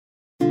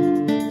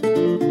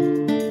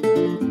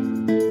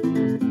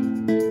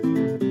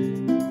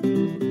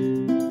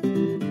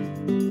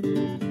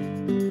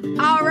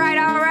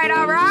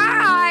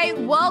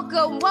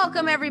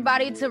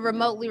everybody to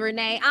Remotely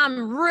Renee.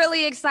 I'm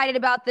really excited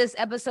about this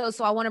episode,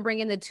 so I want to bring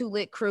in the Too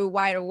Lit crew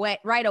right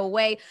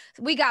away.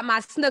 We got my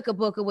Snooker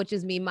Booker, which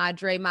is me,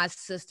 Madre, my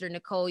sister,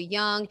 Nicole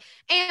Young,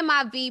 and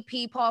my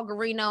VP, Paul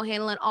Garino,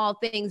 handling all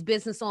things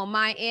business on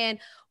my end.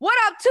 What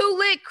up, Too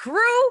Lit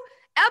crew?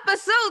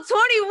 Episode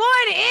 21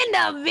 in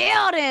the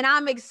building.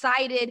 I'm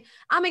excited.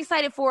 I'm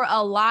excited for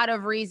a lot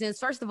of reasons.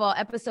 First of all,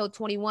 episode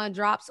 21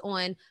 drops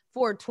on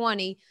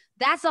 4/20.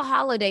 That's a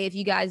holiday if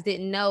you guys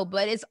didn't know,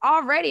 but it's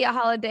already a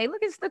holiday.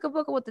 Look at Snooker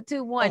Booker with the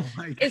 2-1.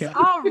 It's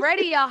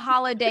already a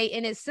holiday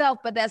in itself,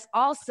 but that's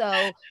also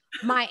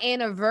my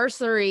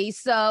anniversary.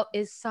 So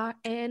it's our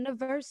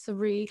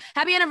anniversary.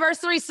 Happy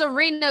anniversary,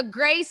 Serena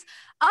Grace.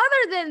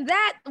 Other than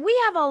that,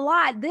 we have a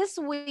lot. This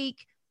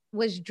week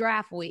was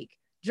draft week,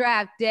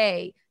 draft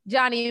day.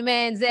 Johnny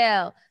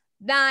Manziel.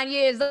 9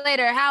 years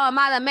later, how am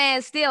I the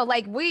man still?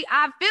 Like look,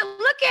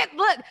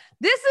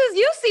 this is,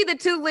 you see the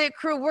Too Lit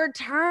crew. We're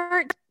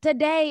turned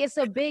today. It's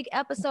a big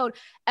episode,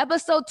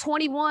 episode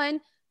 21,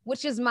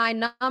 which is my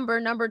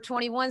number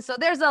 21. So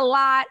there's a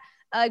lot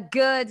of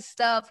good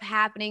stuff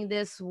happening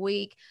this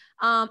week.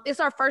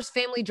 It's our first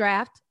family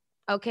draft.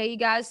 Okay, you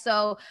guys.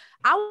 So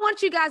I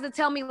want you guys to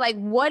tell me, like,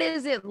 what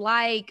is it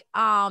like?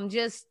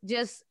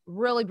 Just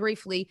really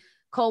briefly,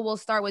 Cole, we'll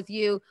start with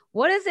you.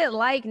 What is it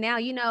like now?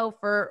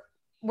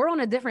 We're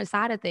on a different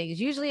side of things.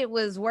 Usually it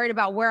was worried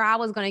about where I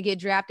was going to get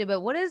drafted,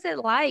 but what is it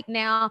like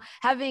now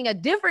having a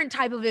different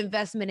type of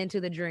investment into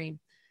the dream?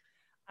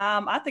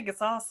 I think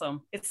it's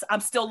awesome.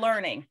 I'm still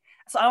learning.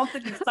 So I don't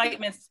think the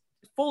excitement's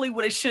fully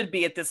what it should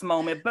be at this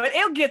moment, but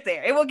it'll get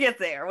there. It will get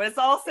there. When it's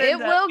all said and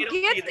done, it'll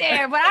get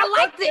there. But I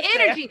like the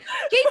energy.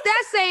 Keep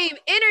that same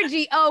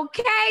energy.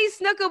 Okay,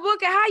 Snooker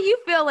Booker, how you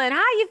feeling? How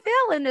you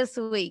feeling this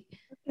week?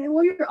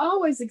 Well, you're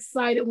always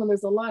excited when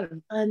there's a lot of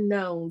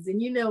unknowns.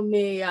 And you know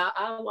me,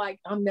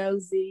 I'm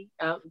nosy.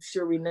 I'm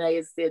sure Renee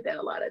has said that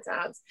a lot of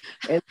times.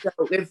 And so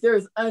if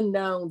there's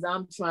unknowns,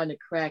 I'm trying to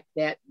crack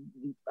that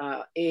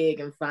egg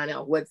and find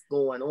out what's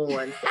going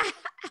on. So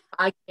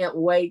I can't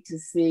wait to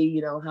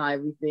see, how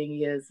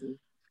everything is. And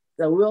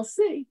so we'll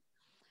see.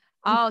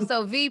 Oh,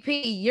 so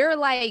VP, you're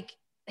like,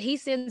 he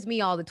sends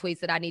me all the tweets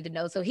that I need to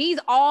know. So he's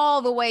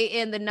all the way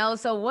in the know.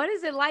 So what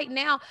is it like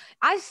now?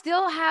 I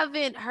still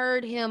haven't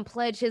heard him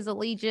pledge his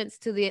allegiance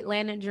to the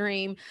Atlanta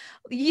Dream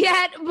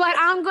yet, but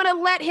I'm going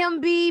to let him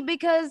be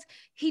because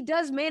he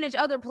does manage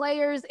other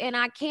players and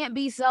I can't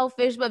be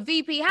selfish. But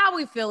VP, how are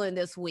we feeling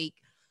this week?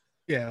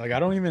 Yeah, like I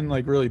don't even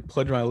really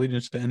pledge my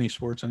allegiance to any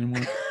sports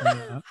anymore.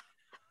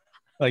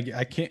 I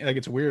can't,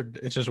 it's weird.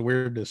 It's just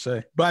weird to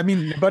say. But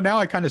but now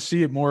I kind of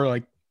see it more,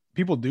 like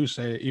people do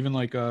say it, even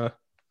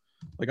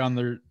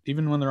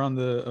even when they're on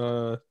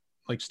the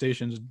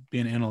stations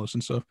being analysts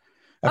and stuff.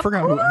 I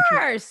forgot who. Of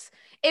course.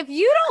 If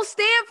you don't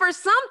stand for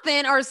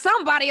something or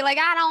somebody,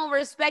 I don't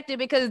respect it,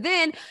 because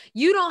then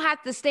you don't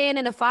have to stand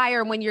in the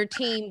fire when your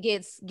team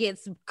gets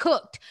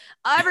cooked.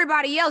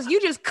 Everybody else,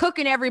 you just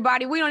cooking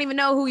everybody. We don't even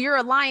know who your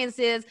alliance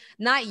is.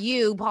 Not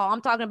you, Paul.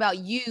 I'm talking about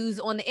yous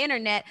on the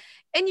internet.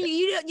 And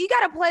you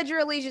got to pledge your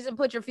allegiance and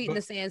put your feet in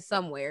the sand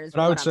somewhere.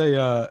 But I would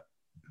say,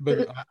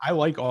 but I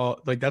like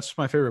that's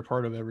my favorite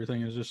part of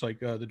everything is just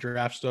the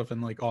draft stuff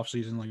and off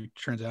season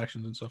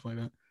transactions and stuff like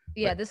that.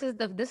 Yeah, this is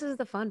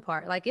the fun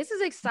part. This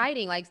is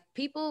exciting.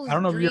 People. I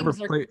don't know if you ever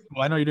play.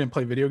 Well, I know you didn't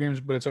play video games,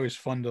 but it's always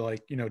fun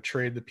to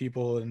trade the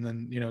people and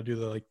then do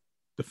the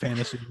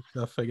fantasy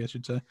stuff, I guess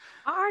you'd say.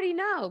 I already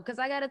know because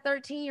I got a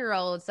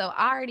 13-year-old, so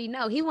I already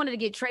know he wanted to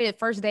get traded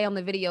first day on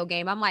the video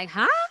game. I'm like,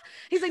 huh?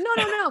 He's like,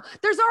 no.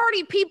 There's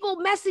already people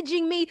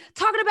messaging me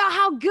talking about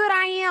how good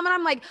I am, and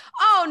I'm like,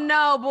 oh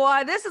no,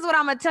 boy, this is what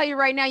I'm gonna tell you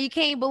right now. You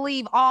can't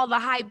believe all the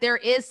hype. There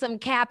is some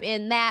cap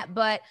in that,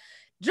 but.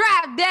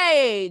 Draft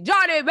day,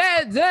 Johnny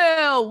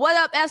Manziel. What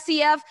up,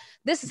 FCF?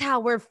 This is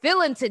how we're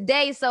feeling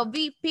today. So,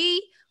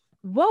 VP,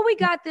 what we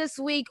got this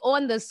week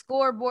on the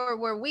scoreboard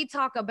where we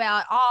talk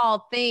about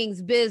all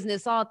things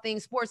business, all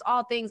things sports,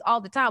 all things all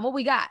the time. What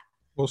we got?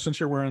 Well, since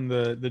you're wearing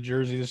the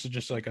jersey, this is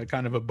just a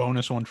kind of a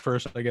bonus one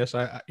first, I guess.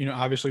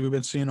 Obviously we've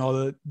been seeing all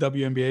the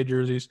WNBA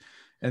jerseys,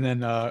 and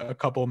then a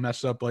couple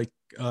mess up for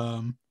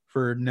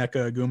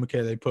Nneka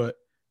Ogwumike, they put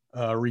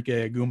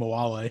Arike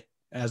Ogunbowale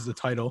as the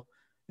title.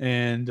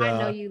 And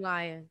I know you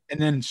lying. And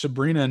then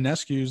Sabrina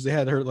Ionescu's, they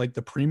had her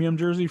the premium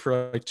jersey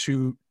for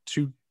 $215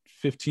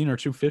 or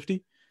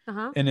 $250,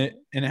 and it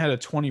had a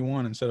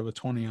 21 instead of a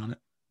 20 on it.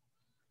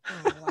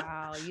 Oh,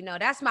 wow,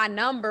 that's my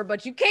number,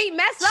 but you can't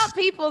mess up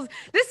people's.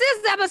 This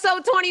is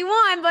episode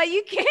 21, but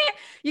you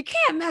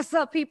can't mess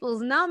up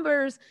people's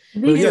numbers.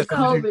 Yes,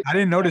 I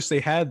didn't notice they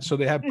had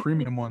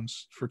premium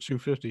ones for $250.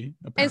 Apparently.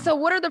 And so,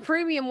 what are the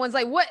premium ones?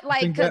 This one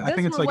wasn't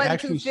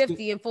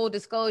 $250 in full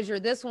disclosure.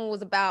 This one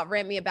was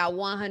rent me about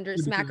 100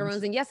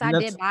 smackaroons, and yes, I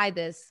did buy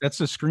this. That's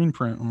the screen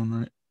print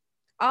one, right?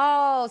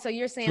 Oh, so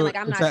you're saying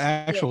I'm not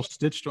actual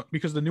stitched one,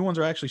 because the new ones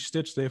are actually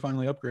stitched. They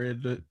finally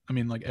upgraded it.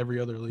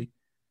 Every other league.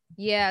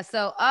 Yeah.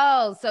 So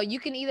you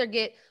can either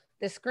get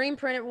the screen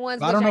printed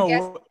ones, I don't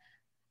know.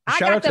 I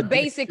Shout got out the to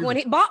basic Dick, one.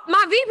 too.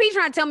 My VP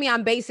trying to tell me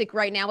I'm basic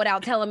right now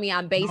without telling me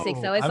I'm basic.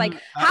 No, So it's like,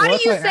 well, how do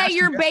that's you why I say asked you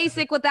you're yesterday.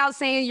 basic without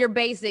saying you're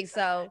basic?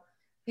 So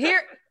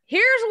here's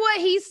what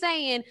he's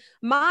saying.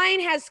 Mine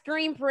has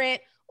screen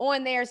print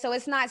on there, so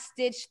it's not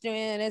stitched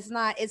in. It's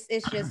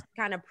just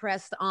kind of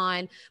pressed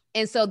on.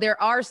 And so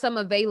there are some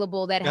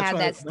available that That's have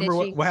why. that Remember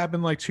stitching. what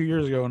happened like 2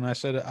 years ago, and I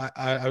said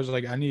I was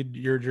like, I need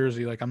your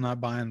jersey. Like, I'm not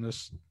buying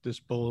this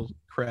bull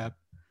crap.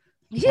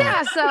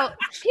 Yeah, so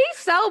he's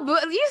so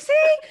you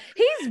see,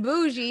 he's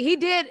bougie. He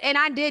did, and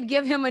I did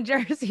give him a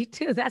jersey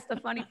too. That's the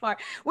funny part.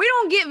 We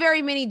don't get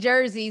very many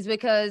jerseys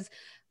because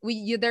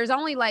there's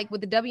only like with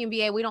the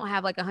WNBA, we don't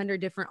have like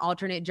 100 different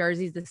alternate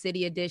jerseys, the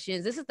city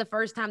editions. This is the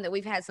first time that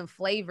we've had some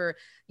flavor,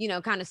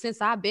 kind of since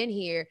I've been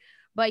here.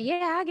 But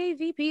yeah, I gave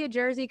VP a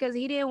jersey because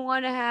he didn't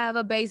want to have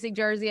a basic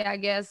jersey, I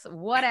guess.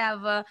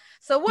 Whatever.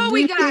 So what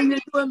we got? You're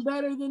doing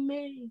better than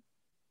me.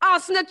 Oh,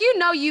 Snook,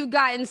 you've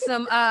gotten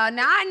some.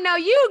 Now I know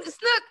you,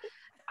 Snook.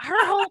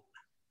 Her whole.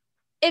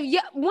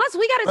 Once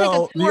we got to take a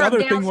tour the other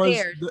of thing was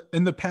downstairs.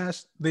 in the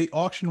past they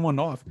auctioned one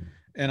off,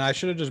 and I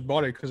should have just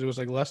bought it because it was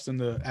like less than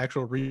the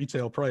actual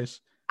retail price.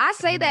 I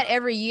say that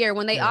every year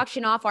when they Yeah.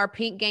 auction off our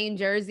pink game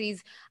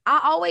jerseys. I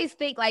always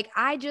think like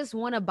I just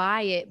want to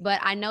buy it, but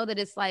I know that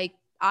it's like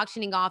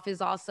auctioning off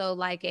is also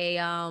like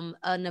an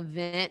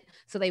event,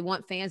 so they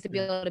want fans to be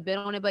able to bid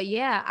on it. But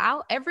yeah,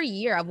 every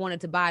year I've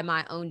wanted to buy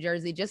my own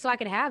jersey just so I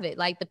could have it.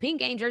 Like the pink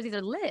game jerseys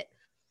are lit.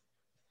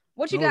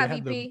 What you No, got, they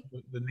had VP?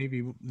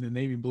 the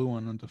navy blue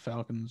one on the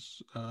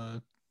Falcons,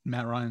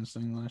 Matt Ryan's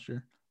thing last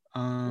year.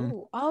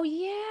 Ooh, oh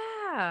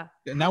yeah,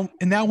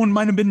 And that one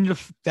might have been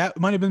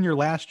your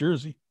last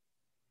jersey.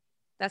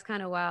 that's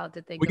kind of wild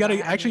to think. We got to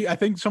about having. actually. I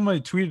think somebody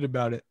tweeted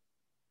about it.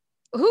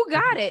 Who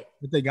got it?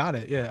 But they got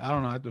it. Yeah, I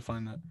don't know. I have to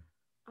find that.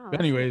 Oh, But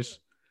anyways,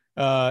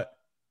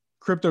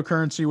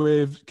 cryptocurrency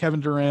wave. Kevin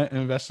Durant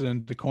invested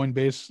into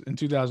Coinbase in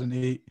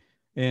 2008,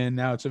 and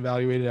now it's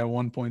evaluated at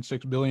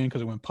 1.6 billion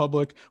because it went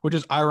public, which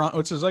is ironic.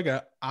 Which is like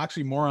a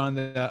oxymoron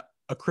that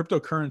a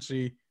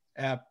cryptocurrency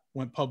app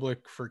went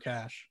public for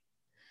cash.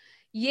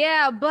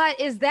 yeah, but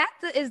is that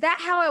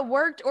how it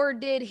worked, or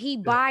did he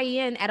buy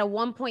in at a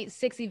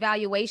 1.6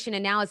 evaluation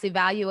and now it's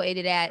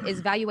valuated at?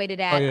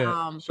 Oh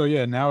yeah. So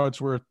yeah, now it's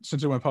worth,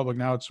 since it went public,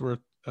 now it's worth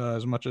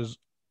as much as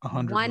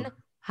 $100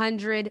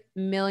 million.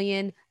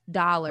 billion.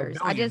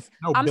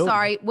 No, I'm billion.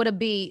 sorry, would it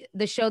be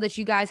the show that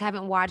you guys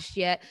haven't watched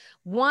yet?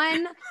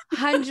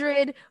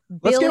 100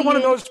 Let's get one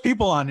of billion. those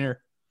people on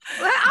here.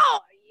 Oh,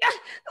 yeah.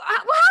 Well,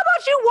 how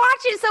about you watch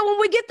it so when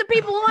we get the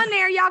people on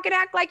there, y'all can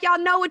act like y'all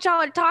know what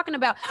y'all are talking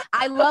about.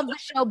 I love the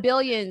show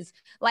Billions.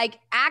 Like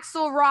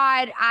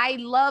Axelrod, I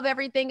love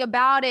everything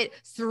about it.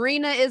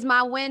 Serena is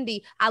my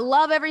Wendy. I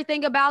love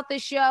everything about the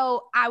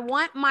show. I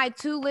want my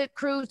Two Lit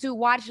crew to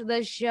watch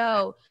the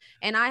show.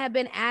 And I have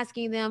been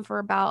asking them for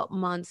about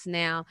months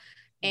now.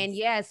 And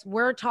yes,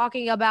 we're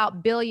talking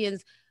about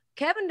billions.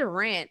 Kevin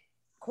Durant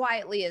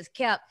quietly is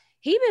kept.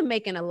 He been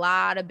making a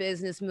lot of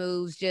business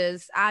moves.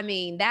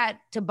 That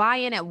to buy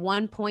in at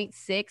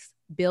 1.6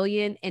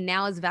 billion and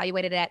now it's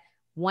valuated at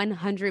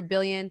 100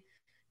 billion.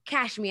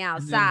 Cash me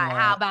outside.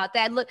 How about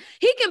that? Look,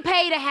 he can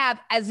pay to have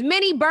as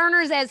many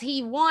burners as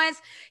he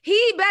wants.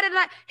 He better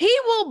not. He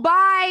will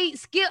buy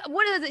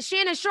what is it?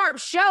 Shannon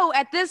Sharp's show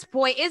at this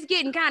point. It's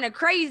getting kind of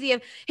crazy.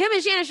 If him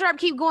and Shannon Sharp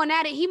keep going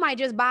at it, he might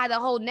just buy the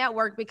whole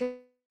network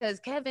because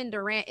Kevin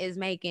Durant is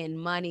making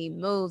money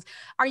moves.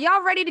 Are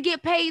y'all ready to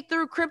get paid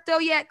through crypto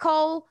yet,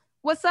 Cole?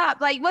 What's up?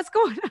 Like, what's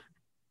going on?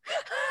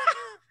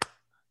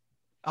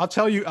 I'll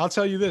tell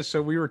you this.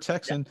 So we were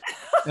texting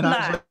and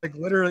I was like,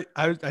 literally,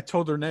 I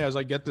told Renee, I was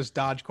like, get this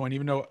Dogecoin,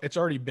 even though it's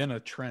already been a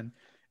trend.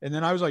 And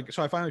then I was like,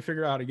 so I finally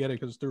figured out how to get it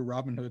because it's through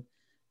Robinhood.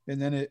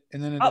 And then it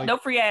like, no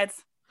free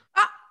ads.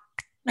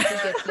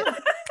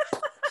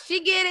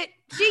 She gets it.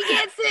 She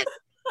gets it.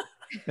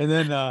 And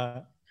then,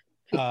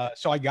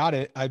 so I got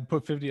it. I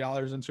put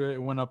 $50 into it.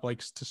 It went up like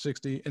to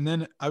 60. And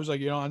then I was like,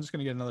 I'm just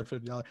going to get another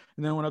 $50. And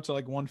then it went up to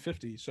like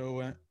 150.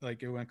 So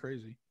it went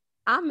crazy.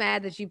 I'm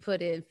mad that you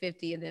put in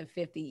 50 and then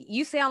 50.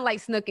 You sound like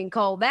Snook and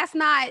Cole. That's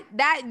not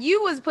that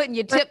you was putting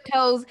your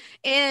tiptoes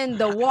in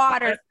the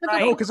water.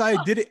 Right. No, because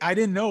I did it. I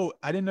didn't know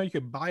you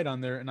could buy it on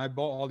there. And I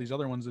bought all these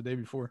other ones the day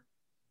before.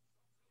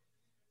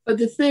 But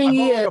the thing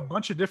is, like a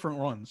bunch of different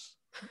ones.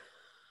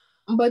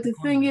 But the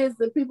thing is,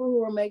 the people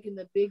who are making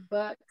the big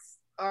bucks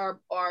are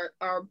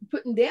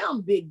putting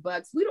down big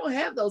bucks. We don't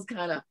have those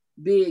kind of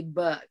big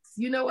bucks.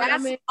 You know what I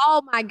mean?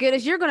 Oh my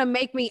goodness, you're gonna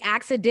make me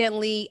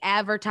accidentally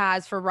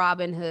advertise for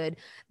Robinhood.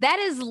 That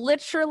is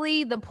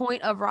literally the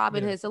point of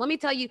Robinhood. Yeah. So let me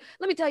tell you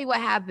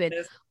what happened.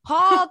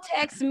 Paul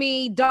texts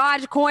me,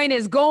 Dogecoin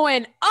is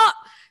going up.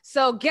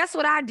 So guess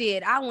what I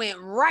did? I went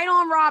right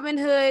on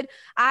Robinhood.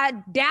 I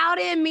dialed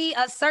in me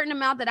a certain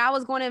amount that I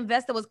was going to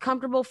invest that was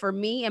comfortable for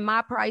me and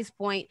my price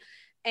point.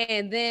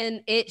 And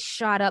then it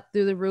shot up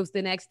through the roof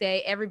the next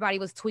day. Everybody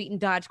was tweeting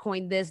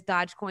Dogecoin this,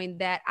 Dogecoin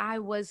that. I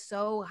was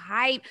so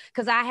hyped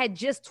because I had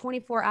just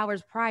 24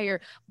 hours prior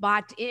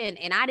bought in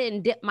and I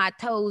didn't dip my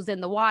toes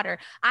in the water.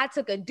 I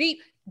took a deep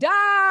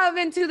dive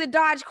into the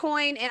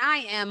Dogecoin, and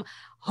I am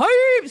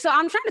hype. So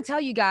I'm trying to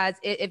tell you guys,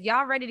 if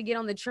y'all ready to get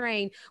on the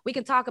train, we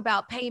can talk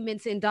about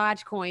payments in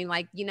Dogecoin.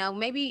 Like,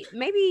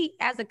 maybe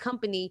as a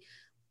company,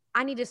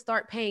 I need to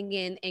start paying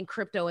in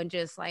crypto and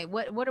just like,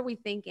 what are we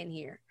thinking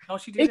here?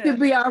 Don't you do It that? could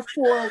be our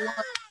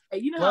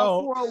 401. You know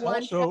how 401.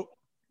 Also,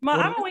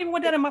 I don't even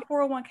want that in my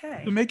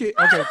 401k. to make it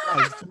okay,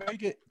 guys,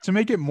 to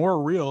make it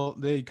more real,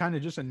 they kind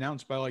of just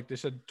announced by like they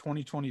said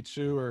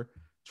 2022 or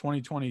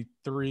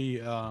 2023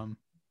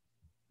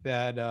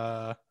 that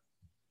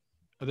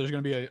there's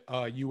going to be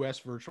a U.S.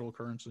 virtual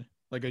currency,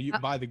 like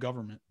by the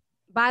government.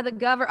 By the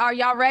government. Are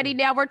y'all ready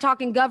now? We're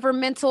talking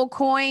governmental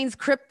coins,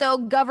 crypto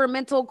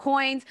governmental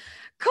coins.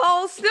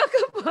 Cole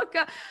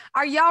Snookabuka,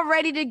 are y'all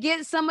ready to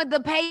get some of the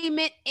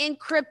payment in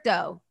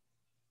crypto?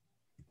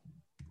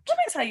 Let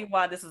me tell you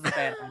why this is a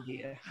bad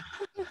idea.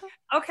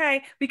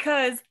 Okay,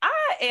 because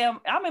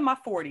I'm in my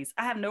 40s.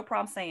 I have no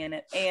problem saying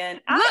it. And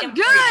look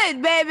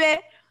good,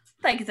 baby.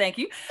 Thank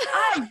you.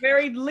 I'm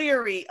very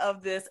leery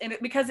of this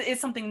because it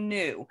is something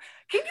new.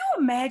 Can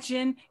you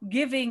imagine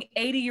giving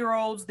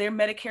 80-year-olds their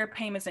Medicare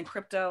payments in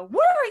crypto?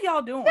 What are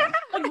y'all doing? Like,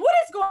 what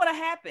is going to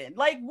happen?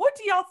 Like, what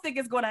do y'all think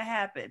is going to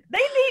happen? They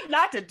need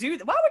not to do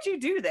that. Why would you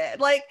do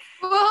that? Like,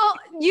 well,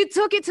 you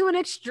took it to an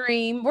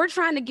extreme. We're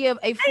trying to give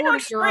a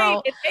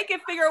 40-year-old. If they can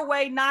figure a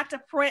way not to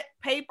print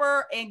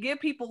paper and give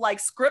people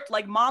like script,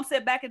 like mom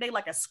said back in the day,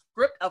 like a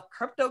script of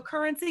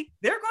cryptocurrency,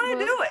 they're going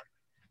to do it.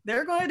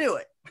 They're going to do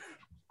it.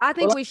 I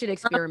think we should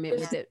experiment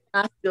with it.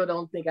 I still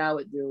don't think I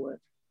would do it.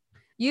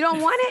 You don't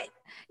want it?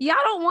 Y'all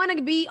don't want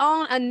to be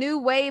on a new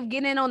wave,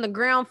 get in on the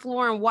ground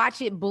floor and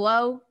watch it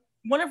blow?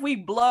 What if we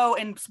blow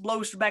and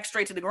blow back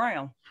straight to the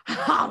ground?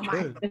 Oh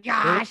my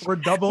gosh. We're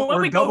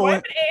doubling down.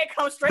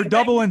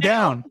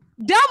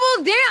 Double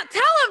down.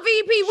 Tell him,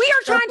 VP, we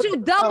are trying to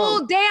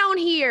double down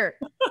here.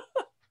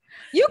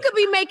 You could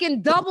be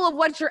making double of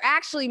what you're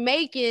actually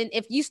making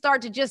if you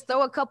start to just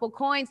throw a couple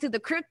coins to the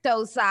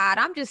crypto side.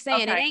 I'm just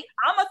saying it ain't.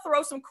 I'm gonna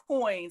throw some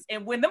coins,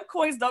 and when them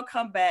coins don't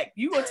come back,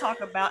 you gonna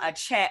talk about a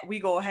chat we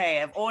gonna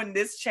have on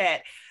this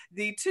chat.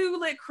 The Two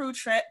Lit Crew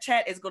chat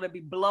is gonna be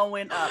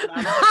blowing up.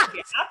 I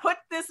put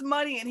this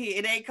money in here,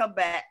 it ain't come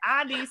back.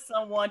 I need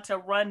someone to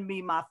run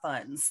me my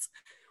funds.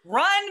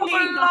 Run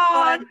me my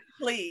funds,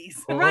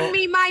 please. Run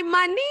me my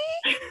money.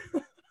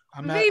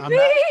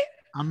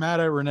 I'm mad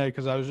at Renee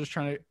because I just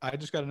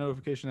got a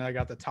notification that I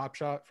got the Top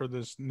Shot for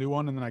this new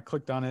one, and then I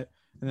clicked on it,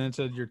 and then it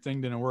said your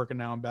thing didn't work, and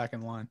now I'm back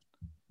in line.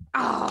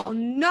 Oh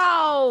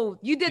no!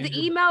 You did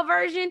the email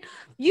version.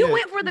 You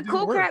went for the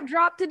cool crap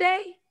drop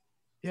today.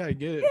 Yeah, I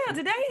get it. Yeah,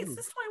 today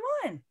it's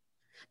 21.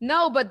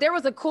 No, but there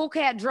was a cool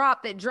cat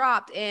drop that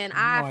dropped, and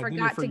I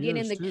forgot to get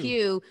in the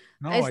queue.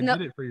 No, I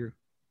did it for you.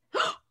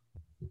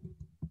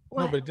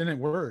 No, but it didn't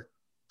work.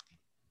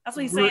 That's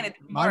what he's saying. It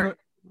didn't work.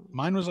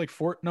 Mine was like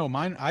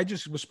mine. I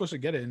just was supposed to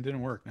get it and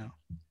didn't work now.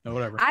 No,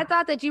 whatever. I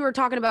thought that you were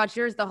talking about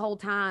yours the whole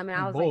time, and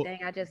I was like, dang,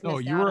 I just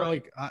missed you were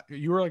like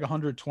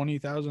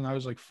 120,000. I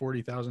was like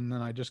 40,000.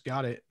 Then I just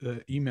got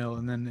the email,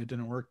 and then it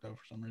didn't work though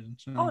for some reason.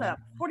 So hold up,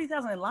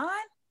 40,000 in line.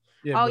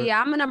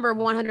 Yeah, I'm a number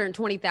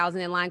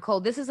 120,000 in line. Cole,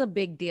 this is a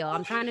big deal.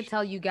 I'm trying to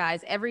tell you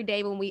guys every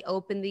day when we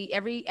open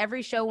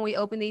every show when we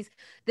open these,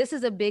 this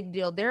is a big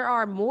deal. There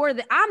are more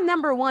than I'm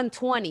number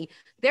 120.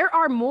 There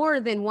are more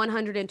than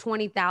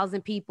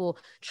 120,000 people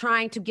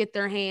trying to get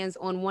their hands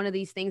on one of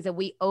these things that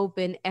we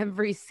open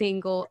every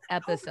single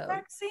episode.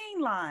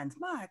 Vaccine lines,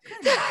 my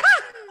goodness.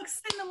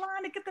 Sit in the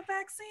line to get the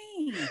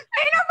vaccine.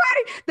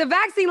 The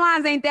vaccine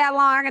lines ain't that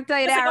long. I can tell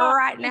you that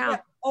right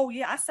now. Oh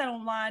yeah, I sat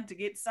online to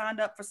get signed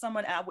up for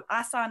someone.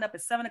 I signed up at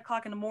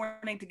 7:00 in the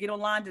morning to get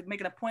online to make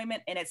an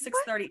appointment, and at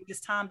 6:30 it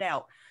just timed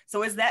out.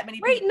 So is that many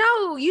people? Wait,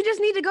 no, you just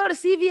need to go to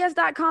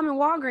CVS.com and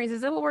Walgreens. Is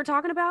that what we're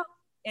talking about?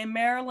 In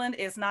Maryland,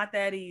 it's not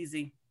that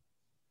easy.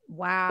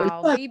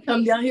 Wow.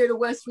 Come down here to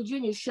West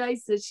Virginia. Shay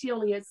said she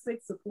only had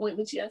 6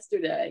 appointments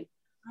yesterday.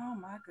 Oh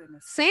my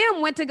goodness. Sam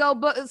went to go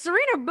book.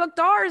 Serena booked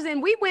ours,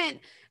 and we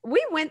went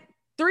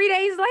 3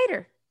 days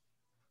later.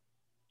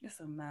 It's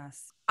a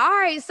mess. All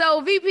right, so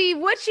VP,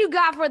 what you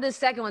got for the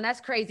second one? That's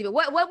crazy.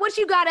 But what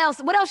you got else?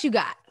 What else you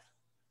got?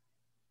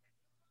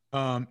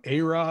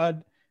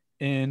 A-Rod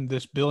and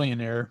this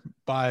billionaire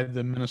by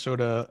the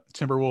Minnesota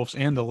Timberwolves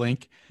and the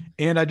Link.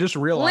 And I just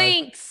realized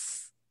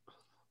Lynx.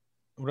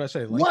 What did I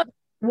say? Link?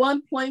 What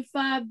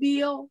 1.5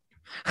 bill?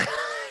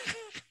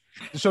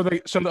 So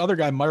the other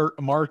guy, Mark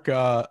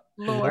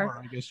Lore,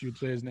 I guess you'd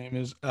say his name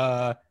is.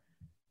 I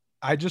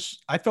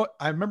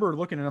remember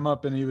looking him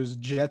up, and he was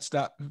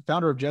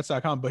founder of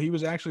Jets.com, but he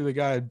was actually the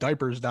guy at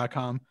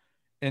Diapers.com,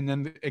 and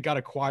then it got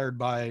acquired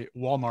by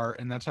Walmart,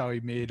 and that's how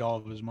he made all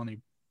of his money,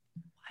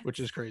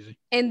 which is crazy.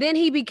 And then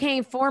he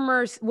became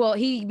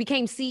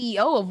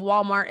CEO of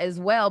Walmart as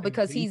well,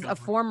 because he's a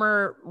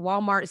former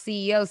Walmart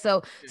CEO.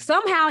 So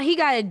somehow he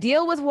got a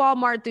deal with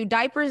Walmart through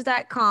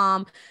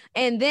Diapers.com,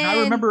 and then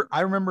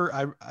I remember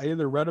I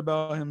either read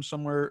about him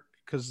somewhere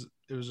because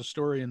it was a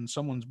story in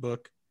someone's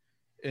book.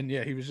 And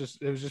yeah, it was just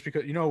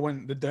because,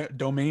 when the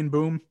domain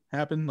boom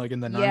happened, like in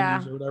the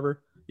 90s or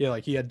whatever, Yeah,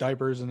 like he had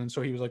diapers, and then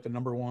so he was like the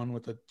number one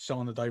with the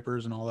selling the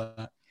diapers and all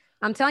that.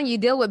 I'm telling you,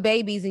 deal with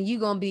babies, and you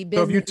gonna be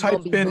So business.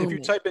 if you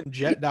type in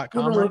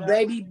jet.com right now,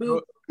 baby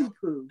boo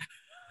poo.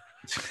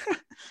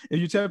 if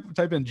you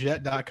type in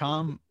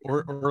jet.com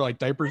or like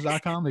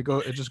diapers.com,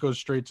 it just goes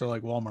straight to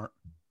like Walmart.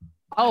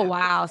 Oh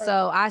wow.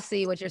 So I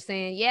see what you're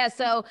saying. Yeah.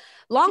 So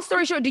long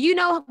story short, do you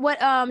know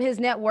what his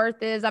net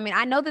worth is? I mean,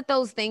 I know that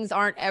those things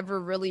aren't ever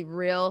really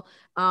real.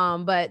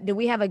 But do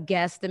we have a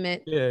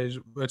guesstimate? Yeah,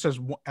 it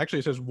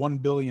says 1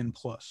 billion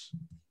plus.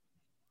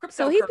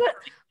 So he put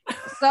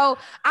so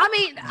I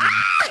mean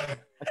I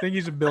think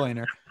he's a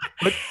billionaire.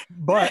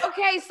 But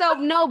okay, so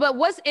no, but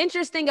what's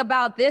interesting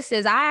about this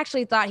is I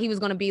actually thought he was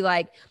gonna be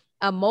like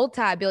a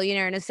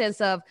multi-billionaire in a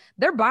sense of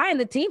they're buying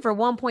the team for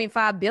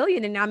 1.5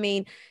 billion. And I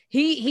mean,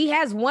 he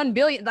has 1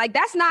 billion. Like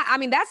that's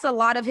a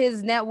lot of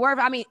his net worth.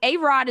 I mean,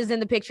 A-Rod is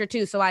in the picture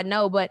too. So I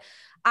know, but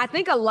I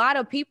think a lot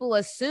of people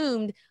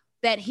assumed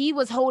that he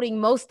was holding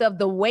most of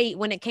the weight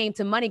when it came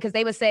to money. Cause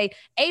they would say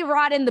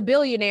A-Rod and the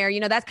billionaire, you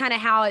know, that's kind of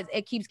how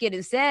it keeps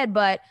getting said,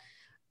 but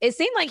it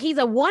seemed like he's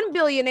a 1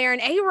 billionaire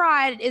and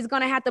A-Rod is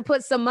going to have to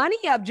put some money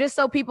up just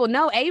so people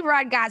know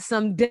A-Rod got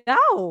some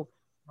dough.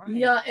 Right.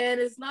 Yeah,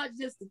 and it's not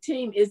just the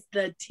team; it's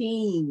the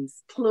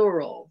teams,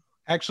 plural.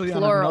 Actually,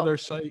 on another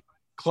site,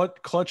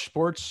 Clutch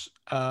Sports,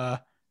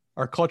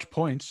 or Clutch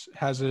Points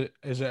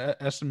is an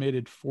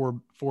estimated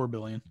 4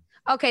 billion.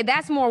 Okay,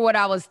 that's more what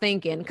I was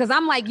thinking because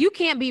I'm like, you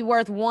can't be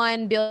worth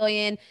 1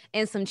 billion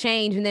and some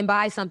change and then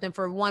buy something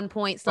for 1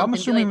 point something. I'm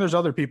assuming there's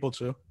other people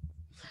too.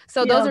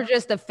 So those are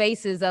just the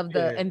faces of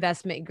the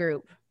investment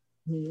group.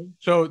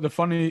 So the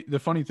funny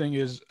thing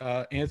is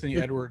Anthony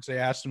Edwards, they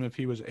asked him if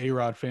he was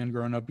A-Rod fan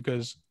growing up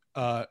because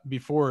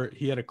before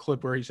he had a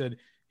clip where he said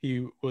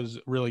he was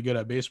really good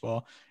at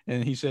baseball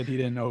and he said he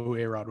didn't know who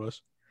A-Rod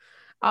was.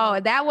 Oh,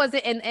 that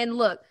wasn't and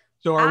look.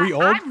 So are we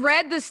old? I've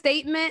read the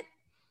statement,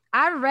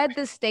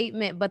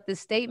 but the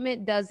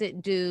statement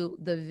doesn't do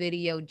the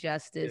video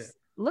justice.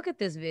 Yeah. Look at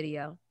this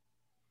video.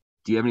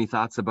 Do you have any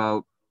thoughts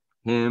about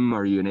him?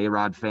 Are you an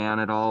A-Rod fan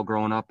at all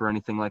growing up or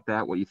anything like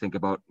that? What do you think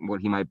about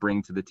what he might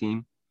bring to the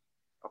team?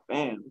 A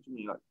fan? What do you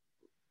mean? Like,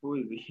 who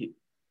is he?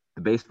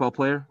 The baseball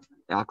player,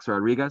 Alex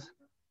Rodriguez?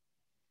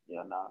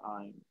 Yeah, no,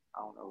 I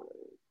don't know who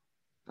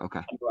that is. Okay.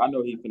 I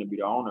know he's gonna be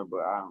the owner,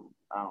 but I don't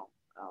know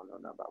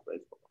nothing about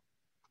baseball.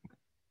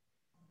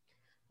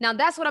 Now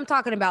that's what I'm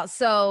talking about.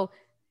 So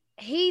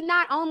he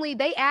not only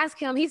they asked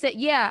him, he said,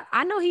 "Yeah,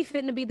 I know he's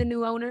fitting to be the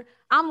new owner."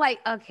 I'm like,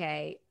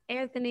 okay,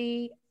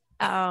 Anthony.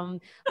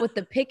 With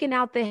the picking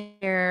out the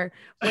hair,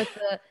 that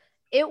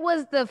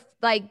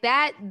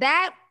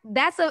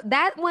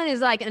one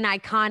is like an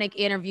iconic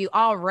interview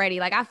already.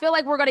 Like I feel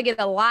like we're gonna get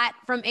a lot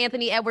from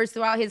Anthony Edwards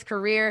throughout his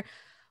career,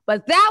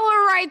 but that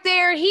one right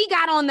there, he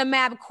got on the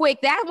map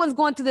quick. That one's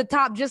going to the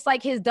top, just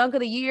like his dunk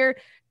of the year.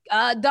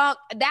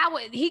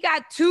 He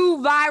got 2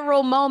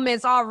 viral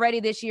moments already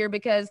this year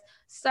because,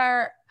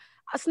 sir,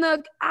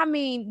 Snook, I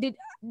mean,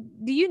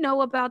 do you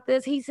know about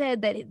this? He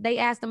said that they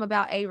asked him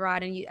about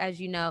A-Rod, and as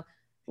you know,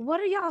 what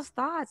are y'all's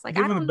thoughts? Like,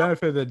 give him the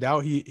benefit of the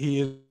doubt. He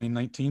is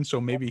 19,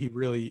 so maybe he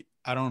really,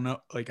 I don't know.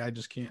 Like, I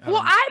just can't.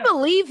 I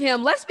believe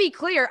him. Let's be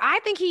clear. I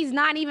think he's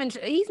not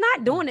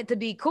doing it to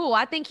be cool.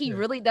 I think he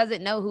really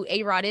doesn't know who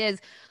A-Rod is,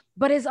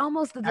 but it's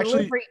almost the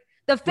delivery.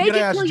 The fake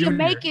it till you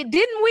make it.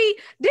 Didn't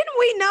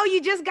we know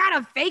you just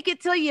gotta fake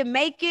it till you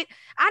make it?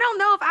 I don't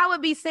know if I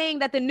would be saying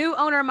that the new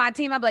owner of my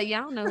team, I'd be like, yeah,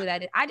 I don't know who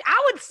that is.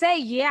 I would say,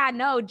 yeah, I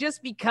know,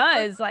 just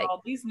because like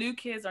these new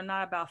kids are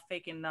not about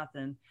faking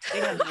nothing. They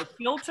have no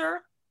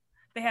filter.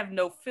 They have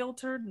no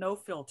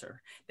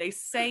filter. They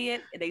say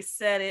it, they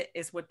said it,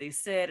 it's what they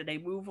said, and they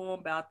move on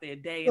about their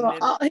day. And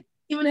I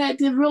even had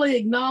to really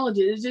acknowledge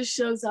it. It just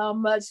shows how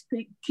much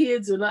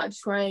kids are not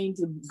trained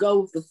to go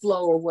with the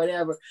flow or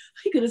whatever.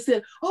 He could have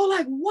said, "Oh,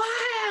 like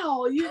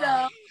wow," you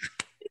know.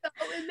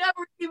 And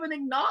never even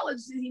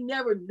acknowledged it. He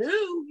never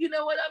knew. You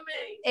know what I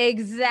mean?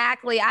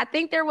 Exactly. I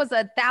think there was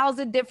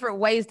 1,000 different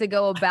ways to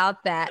go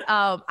about that.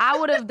 I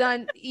would have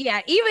done, even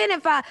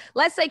if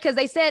let's say, because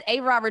they said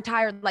A-Rod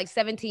retired like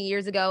 17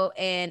 years ago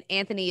and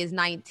Anthony is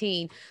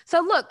 19. So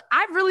look,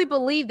 I really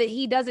believe that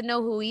he doesn't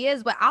know who he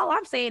is, but all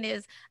I'm saying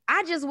is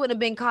I just wouldn't have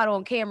been caught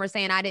on camera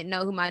saying I didn't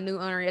know who my new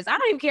owner is. I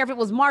don't even care if it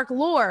was Mark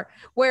Lore,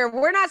 where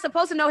we're not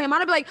supposed to know him.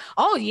 I'd be like,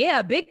 oh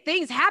yeah, big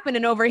things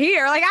happening over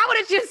here. Like I would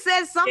have just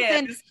said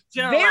something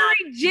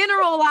very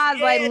generalized.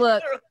 Like,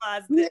 look,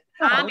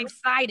 I'm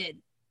excited.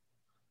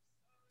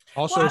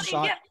 Also, okay,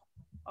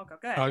 go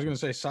ahead. I was going to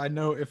say, side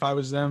note, if I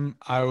was them,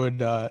 I would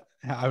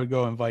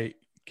go invite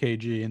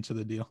KG into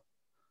the deal.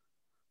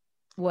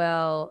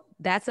 Well,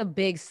 that's a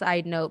big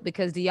side note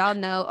because do y'all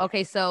know?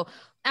 Okay, so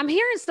I'm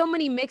hearing so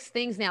many mixed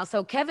things now.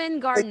 So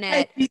Kevin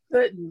Garnett, he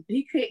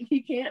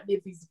can't be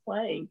if he's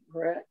playing,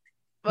 correct?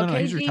 Well, no,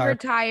 KG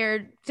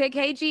retired.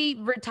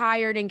 KG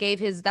retired and gave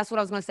his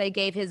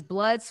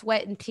blood,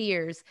 sweat, and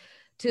tears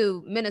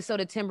to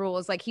Minnesota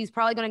Timberwolves. Like he's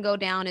probably going to go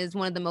down as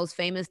one of the most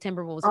famous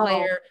Timberwolves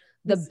player.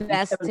 the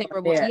best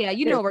Timberwolves. Yeah,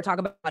 you know what we're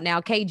talking about now,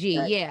 KG.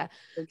 Right. Yeah.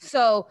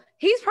 So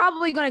he's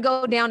probably going to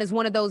go down as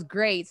one of those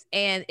greats.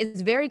 And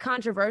it's very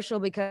controversial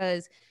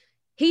because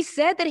he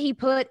said that he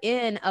put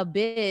in a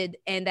bid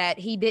and that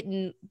he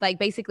didn't, like,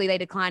 basically they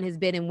declined his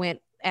bid and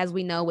went, as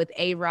we know, with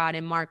A-Rod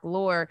and Mark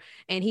Lore.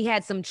 And he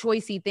had some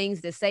choicey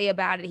things to say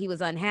about it. He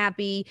was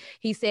unhappy.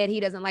 He said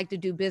he doesn't like to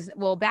do business.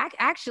 Well, back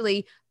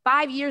actually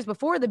 5 years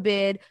before the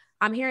bid,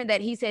 I'm hearing that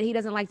he said he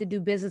doesn't like to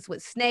do business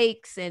with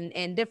snakes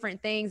and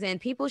different things.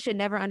 And people should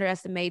never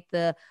underestimate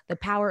the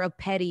power of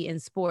petty in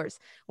sports.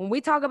 When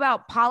we talk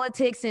about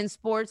politics in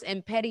sports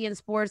and petty in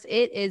sports,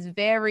 it is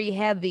very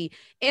heavy.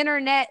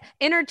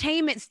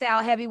 Entertainment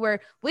style heavy,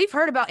 where we've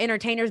heard about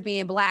entertainers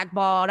being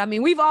blackballed. I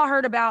mean, we've all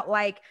heard about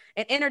like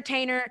an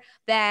entertainer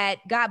that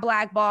got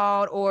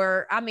blackballed,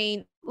 or I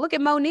mean, look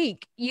at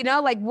Monique, you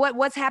know, like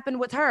what's happened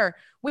with her.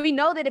 We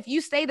know that if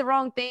you say the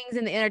wrong things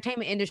in the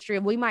entertainment industry,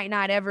 we might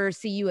not ever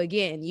see you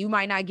again. You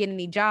might not get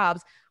any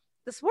jobs.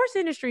 The sports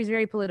industry is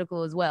very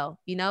political as well.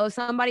 You know, if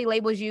somebody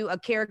labels you a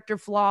character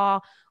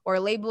flaw or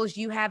labels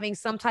you having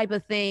some type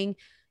of thing,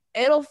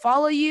 it'll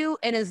follow you.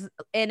 And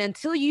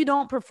until you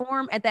don't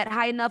perform at that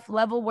high enough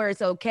level where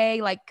it's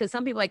okay, like, because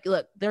some people like,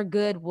 look, they're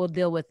good, we'll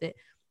deal with it.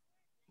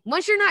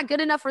 Once you're not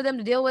good enough for them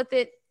to deal with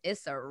it,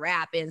 it's a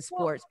wrap in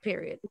sports,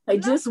 period. Hey,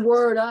 just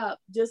word up.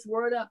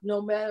 No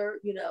matter,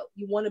 you know,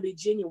 you want to be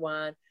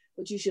genuine,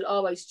 but you should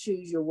always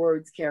choose your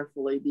words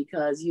carefully,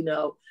 because, you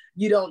know,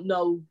 you don't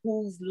know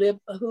whose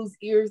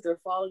ears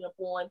they're falling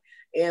upon,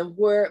 and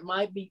where it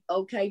might be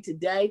okay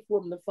today for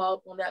them to fall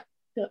upon that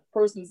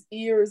person's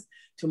ears.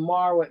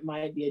 Tomorrow, it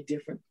might be a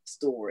different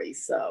story.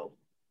 So,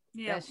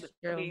 yeah, that's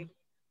true.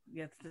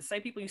 Yeah, the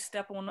same people you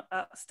step on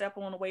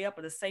the way up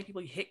are the same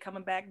people you hit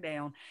coming back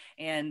down.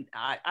 And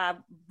I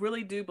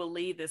really do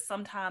believe that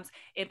sometimes,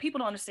 and people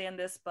don't understand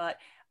this, but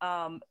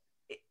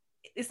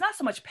it's not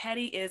so much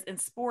petty as in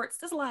sports.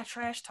 There's a lot of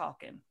trash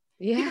talking.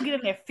 Yeah. People get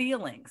in their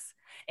feelings,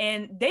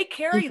 and they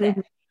carry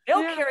that.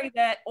 They'll carry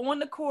that on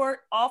the court,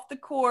 off the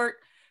court,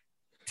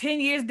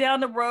 10 years down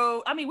the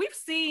road. I mean, we've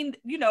seen,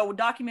 you know,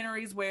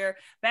 documentaries where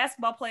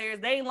basketball players,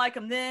 they ain't like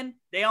them then,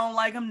 they don't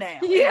like them now.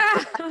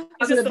 Yeah.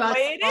 It's just the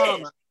way it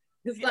is.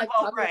 It's like,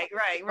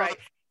 right.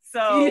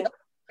 So,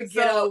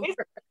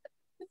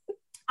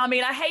 I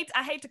mean, I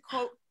hate to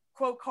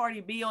quote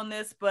Cardi B on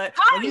this, but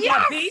when you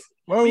got beef,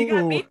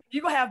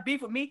 you're gonna have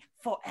beef with me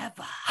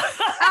forever.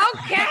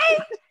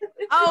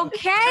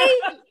 Okay.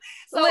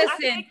 So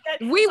listen,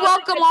 we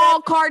welcome all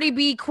Cardi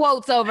B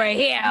quotes over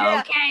here.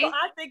 Yeah, okay. So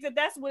I think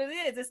that's what it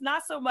is. It's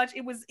not so much,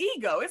 it was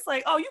ego. It's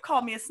like, oh, you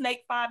called me a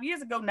snake 5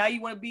 years ago. Now you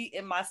want to be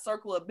in my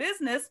circle of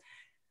business.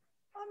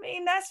 I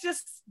mean, that's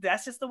just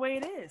the way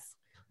it is.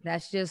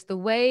 That's just the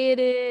way it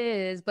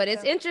is. But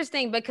it's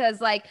interesting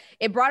because, like,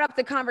 it brought up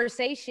the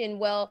conversation.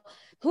 Well,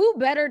 who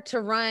better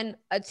to run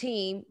a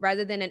team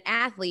rather than an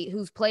athlete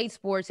who's played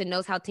sports and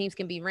knows how teams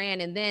can be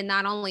ran? And then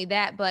not only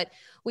that, but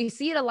we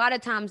see it a lot of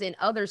times in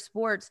other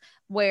sports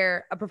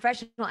where a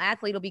professional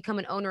athlete will become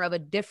an owner of a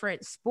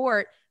different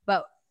sport,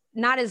 but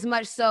not as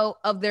much so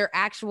of their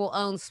actual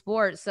own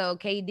sport. So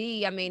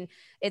KD, I mean,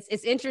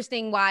 it's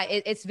interesting why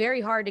it's very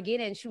hard to get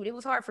in. Shoot, it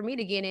was hard for me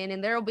to get in,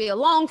 and there'll be a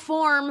long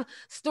form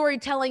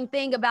storytelling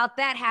thing about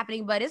that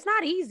happening, but it's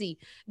not easy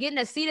getting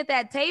a seat at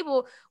that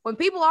table when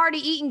people already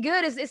eating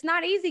good. It's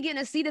not easy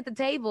getting a seat at the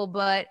table.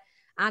 But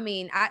I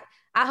mean, I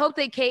hope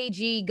that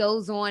KG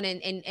goes on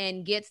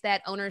and gets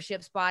that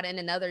ownership spot in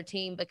another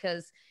team,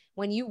 because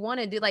when you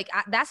want to do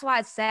that's why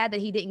it's sad that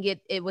he didn't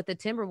get it with the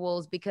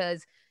Timberwolves,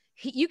 because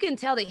you can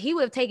tell that he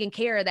would have taken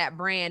care of that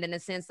brand in the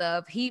sense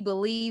of he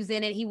believes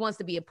in it. He wants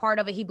to be a part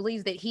of it. He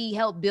believes that he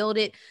helped build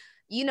it.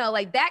 You know,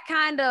 like that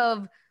kind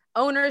of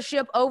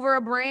ownership over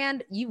a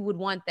brand, you would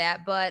want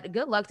that. But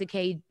good luck to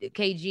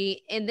KG.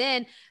 And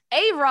then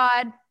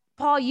A-Rod,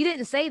 Paul, you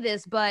didn't say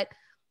this, but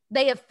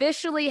they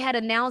officially had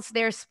announced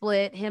their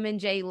split, him and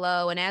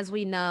J-Lo. And as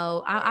we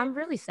know, I'm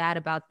really sad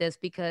about this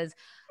because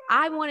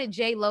I wanted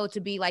J-Lo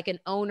to be like an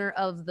owner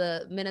of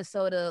the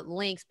Minnesota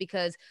Lynx,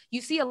 because you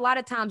see a lot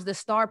of times the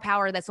star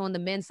power that's on the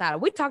men's side.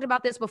 We talked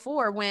about this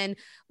before when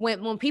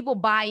people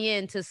buy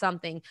into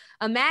something.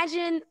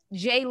 Imagine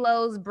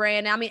J-Lo's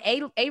brand. I mean,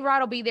 A-Rod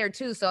will be there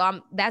too,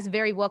 so that's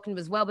very welcome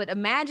as well. But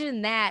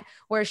imagine that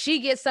where she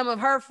gets some of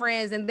her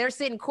friends and they're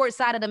sitting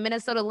courtside of the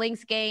Minnesota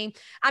Lynx game.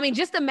 I mean,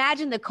 just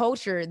imagine the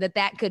culture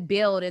that could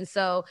build. And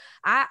so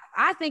I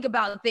think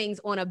about things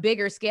on a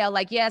bigger scale.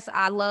 Like, yes,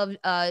 I love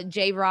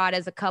J-Rod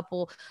as a couple,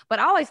 but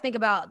I always think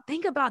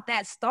about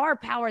that star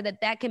power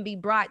that can be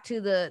brought to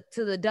the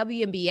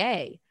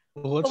WNBA.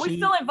 Well, but we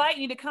still invite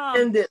you to come.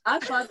 And I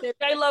thought that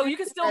J-Lo, you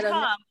can still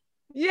come.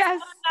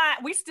 Yes.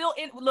 We still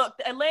look,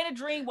 the Atlanta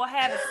Dream will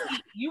have a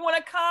seat. You want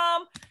to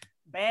come?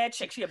 Bad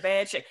chick. She a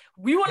bad chick.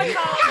 We want to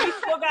come. We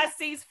still got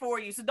seats for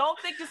you. So don't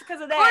think just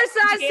because of that.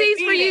 Courtside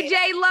seats for you,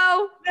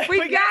 J-Lo.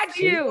 We got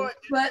you.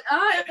 But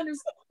I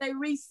understand they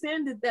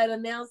rescinded that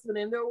announcement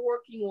and they're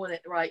working on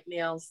it right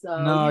now.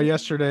 So no,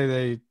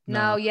 yesterday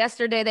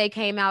yesterday they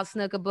came out,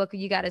 Snooker Booker.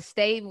 You got to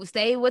stay with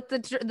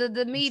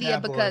the media,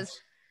 because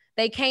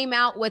they came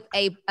out with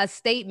a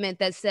statement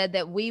that said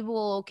that we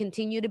will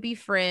continue to be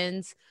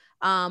friends.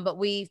 But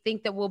we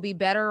think that we'll be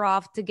better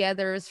off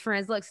together as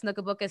friends. Look,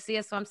 Snookabook see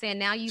us. So I'm saying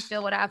now you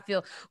feel what I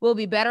feel. We'll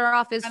be better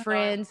off as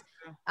friends.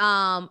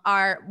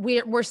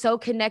 We're so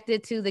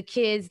connected to the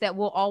kids that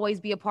we'll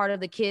always be a part of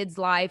the kids'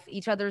 life,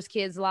 each other's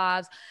kids'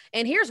 lives.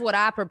 And here's what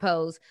I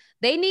propose.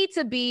 They need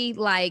to be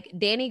like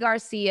Danny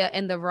Garcia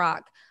and The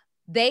Rock.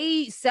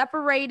 They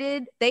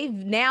separated. They've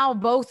now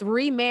both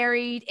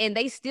remarried, and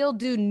they still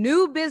do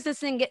new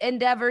business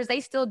endeavors. They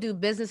still do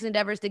business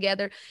endeavors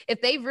together.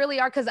 If they really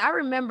are, because I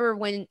remember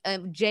when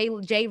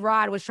J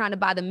Rod was trying to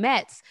buy the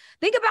Mets.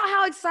 Think about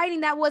how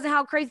exciting that was and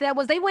how crazy that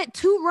was. They went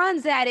 2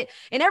 runs at it,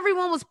 and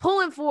everyone was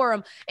pulling for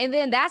them. And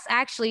then that's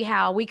actually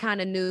how we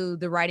kind of knew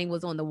the writing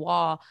was on the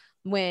wall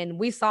when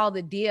we saw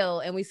the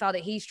deal and we saw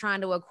that he's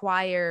trying to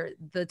acquire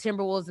the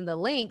Timberwolves and the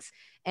Lynx.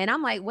 And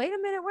I'm like, wait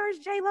a minute, where's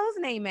J-Lo's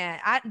name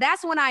at?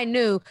 That's when I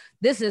knew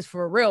this is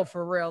for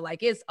real,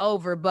 like it's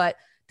over. But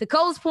to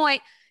Cole's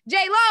point,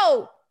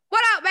 J-Lo,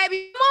 what up,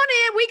 baby? Come on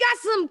in. We got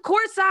some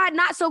courtside,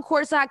 not so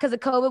courtside because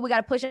of COVID. We got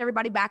to push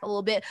everybody back a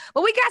little bit.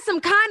 But we got some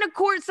kind of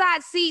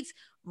courtside seats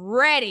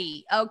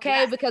ready,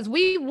 okay? Yes. Because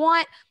we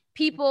want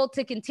people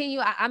to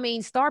continue. I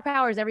mean, star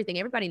power is everything.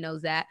 Everybody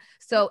knows that.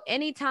 So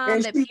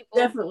anytime that people...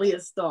 definitely a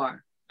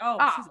star. Oh,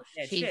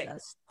 she's a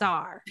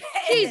star.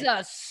 She's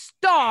a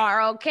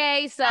star,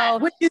 okay? So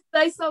would you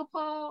say so,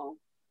 Paul?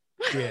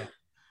 Yeah.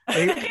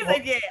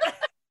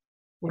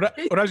 What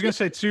I was gonna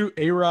say too,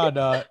 A-Rod,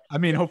 I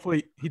mean,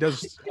 hopefully he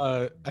does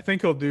I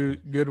think he'll do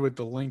good with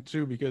the link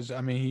too, because I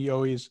mean he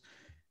always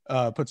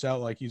puts out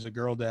like he's a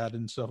girl dad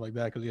and stuff like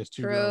that because he has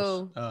 2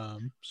 girls.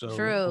 So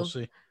we'll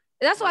see.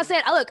 That's why I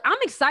said, look, I'm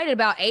excited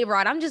about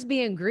A-Rod. I'm just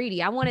being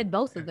greedy. I wanted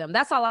both of them.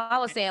 That's all I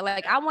was saying.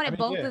 Like, I wanted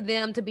both of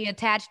them to be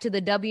attached to the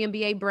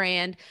WNBA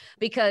brand,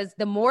 because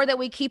the more that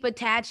we keep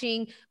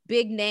attaching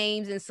big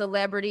names and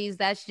celebrities,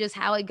 that's just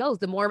how it goes.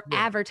 The more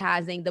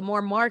advertising, the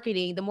more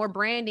marketing, the more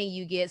branding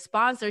you get,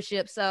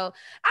 sponsorship. So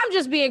I'm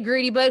just being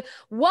greedy, but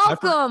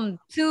welcome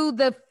to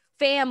the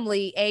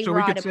family,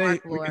 A-Rod and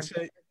Mark Lore.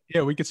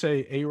 We could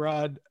say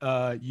A-Rod,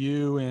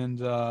 you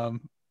and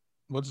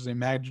what's his name,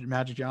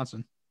 Magic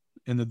Johnson.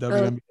 In the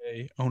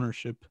WNBA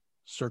ownership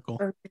circle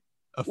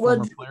of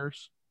former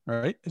players. All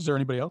right. Is there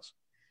anybody else?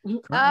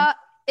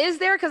 Is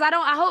there? Because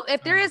I hope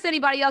if there is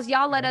anybody else,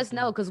 y'all let us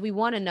know, because we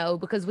want to know,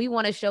 because we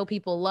want to show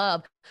people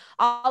love.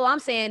 All I'm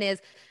saying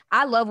is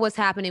I love what's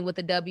happening with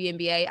the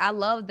WNBA. I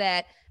love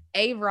that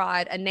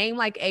A-Rod, a name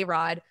like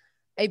A-Rod,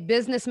 a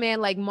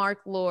businessman like Mark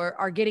Lore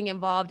are getting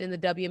involved in the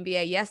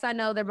WNBA. Yes, I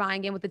know they're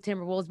buying in with the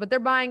Timberwolves, but they're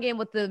buying in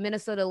with the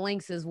Minnesota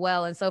Lynx as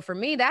well. And so for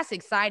me, that's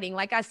exciting.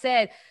 Like I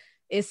said,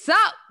 it's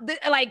up.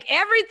 Like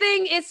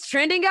everything is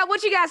trending up.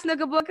 What you got,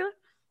 Snookabook?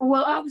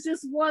 Well, I was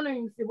just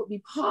wondering if it would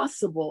be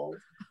possible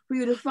for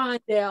you to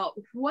find out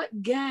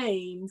what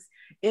games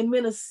in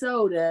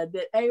Minnesota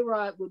that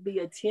A-Rod would be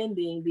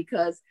attending,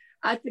 because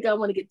I think I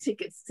want to get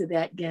tickets to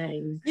that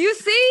game. You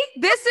see,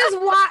 this is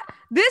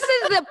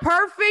the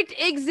perfect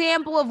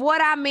example of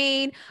what I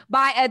mean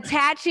by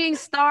attaching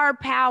star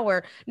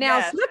power.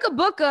 Now,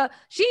 Snookabook,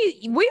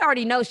 we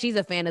already know she's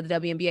a fan of the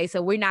WNBA,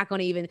 so we're not going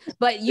to even,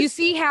 but you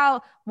see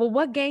how, well,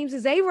 what games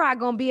is A-Rod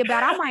going to be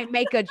about? I might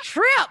make a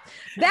trip.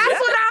 That's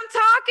what I'm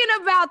talking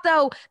about,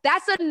 though.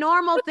 That's a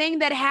normal thing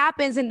that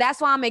happens, and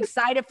that's why I'm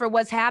excited for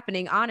what's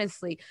happening,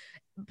 honestly.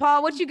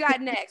 Paul, what you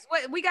got next?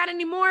 What we got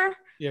any more?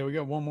 Yeah, we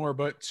got one more,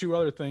 but 2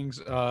 other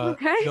things.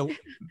 Okay.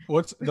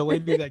 What's the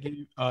lady that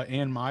gave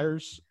Ann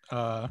Myers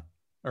or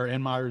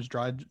Ann Myers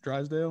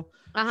Drysdale?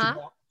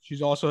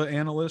 She's also an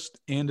analyst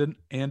and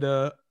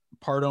a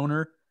part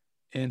owner,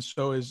 and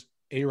so is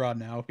A-Rod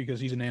now, because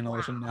he's an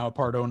analyst and now a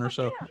part owner.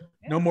 So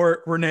no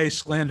more Renee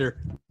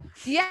slander.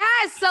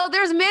 Yes. So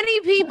there's many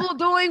people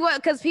doing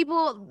because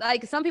people,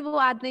 like, some people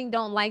I think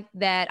don't like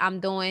that I'm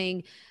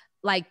doing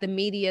like the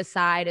media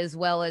side as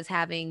well as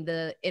having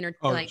the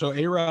so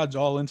A-Rod's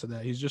all into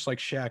that. He's just like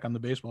Shaq on the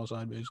baseball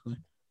side, basically.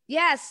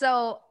 Yeah.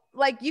 So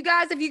like you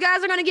guys, if you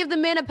guys are gonna give the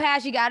men a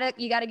pass, you gotta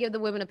give the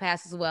women a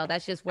pass as well.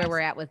 That's just where we're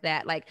at with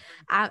that. Like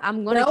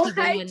I'm gonna no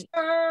haters.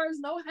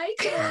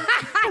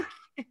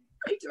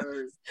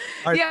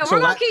 Right, yeah,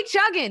 we're gonna keep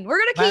chugging. We're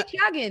gonna keep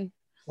chugging.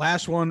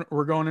 Last one,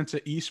 we're going into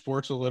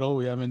esports a little.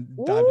 We haven't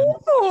dived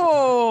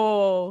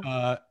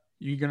into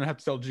you're going to have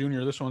to tell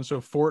Junior this one.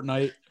 So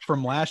Fortnite,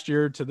 from last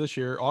year to this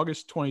year,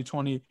 August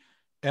 2020,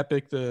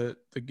 Epic, the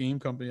game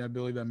company, I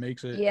believe that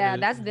makes it. Yeah,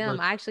 that's them.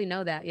 I actually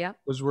know that. Yeah.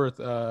 Was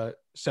worth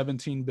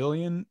 17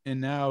 billion.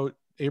 And now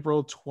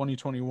April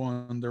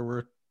 2021, they're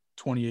worth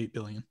 28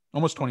 billion,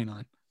 almost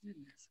 29.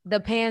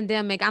 The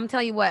pandemic. I'm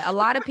telling you what, a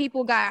lot of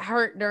people got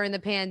hurt during the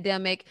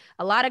pandemic.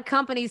 A lot of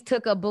companies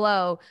took a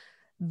blow.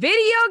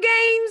 Video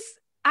games,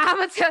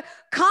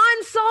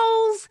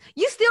 consoles,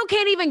 you still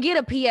can't even get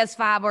a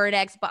PS5 or an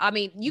Xbox. I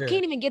mean, you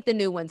can't even get the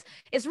new ones.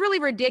 It's really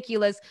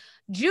ridiculous.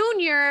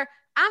 Junior,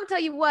 I'm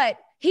telling you what,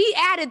 he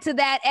added to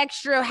that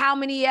extra how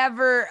many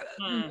ever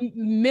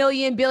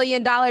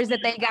billion dollars that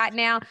they got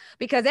now,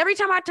 because every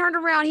time I turned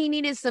around, he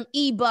needed some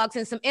e-bucks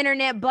and some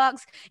internet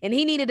bucks, and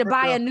he needed to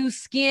buy a new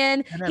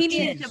skin. NFTs. He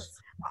needed to,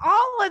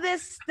 all of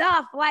this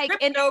stuff, like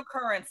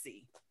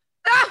cryptocurrency.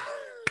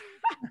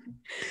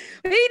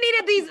 He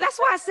needed these. That's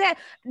why I said,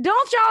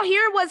 don't y'all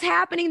hear what's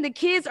happening? The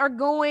kids are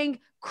going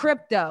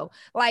crypto.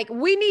 Like,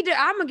 we need to,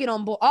 I'm gonna get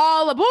on board,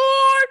 all aboard.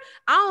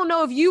 I don't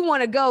know if you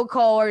want to go,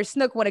 Cole, or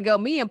Snook want to go.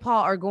 Me and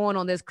Paul are going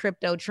on this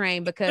crypto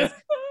train because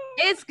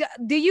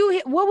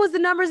what was the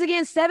numbers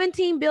again?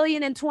 17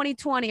 billion in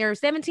 2020 or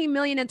 17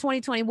 million in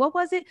 2020. What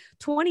was it?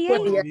 28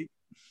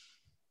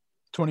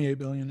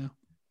 billion now.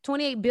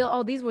 28 bill.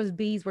 Oh, these was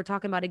B's we're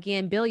talking about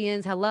again.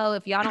 Billions. Hello.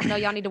 If y'all don't know,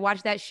 y'all need to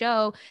watch that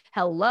show.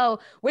 Hello.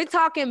 We're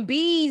talking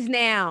B's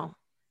now.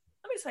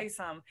 Let me tell you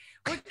something.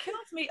 What kills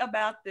me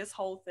about this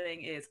whole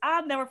thing is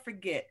I'll never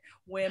forget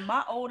when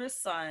my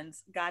oldest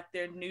sons got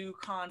their new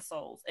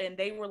consoles and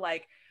they were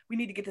like, we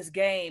need to get this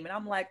game. And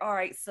I'm like, all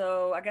right,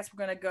 so I guess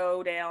we're going to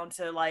go down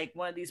to like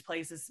one of these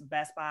places,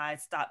 Best Buy,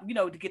 stop,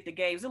 to get the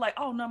games. They're like,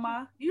 oh, no,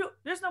 Ma,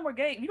 there's no more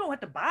game. You don't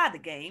have to buy the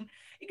game.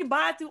 You can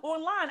buy it through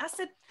online. I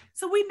said,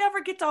 so we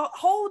never get to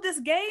hold this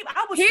game?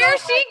 Here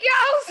she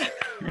goes.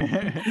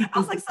 I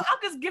was like, so I'm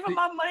just giving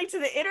my money to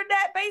the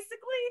internet,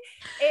 basically.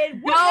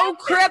 And no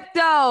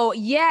crypto.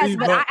 Yes,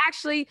 but I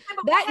actually,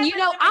 I'm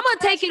going to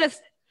take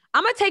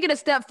it a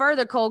step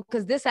further, Cole,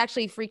 because this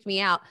actually freaked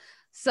me out.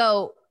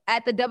 So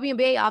at the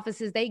WNBA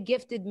offices, they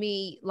gifted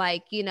me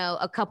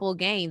a couple of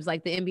games,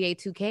 like the NBA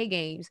 2K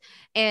games.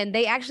 And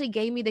they actually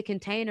gave me the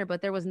container,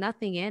 but there was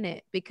nothing in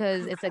it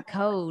because it's a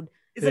code.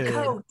 It's a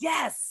code.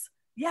 Yes.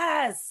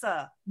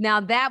 Now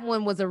that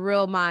one was a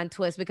real mind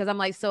twist because I'm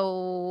like,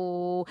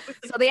 so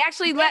they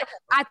actually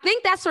I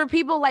think that's for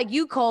people like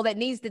you, Cole, that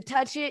needs to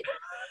touch it.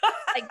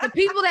 Like the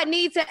people that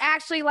need to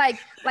actually like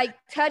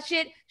touch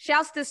it.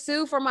 Shouts to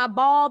Sue for my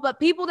ball. But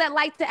people that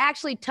like to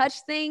actually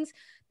touch things,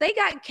 they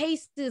got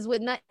cases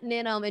with nothing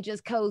in them and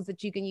just codes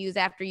that you can use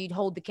after you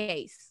hold the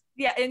case.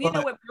 Yeah, and you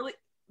know what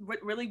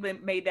really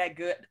made that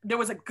good? There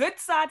was a good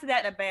side to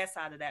that and a bad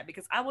side to that,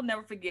 because I will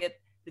never forget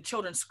the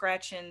children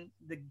scratching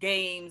the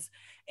games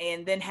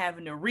and then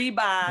having to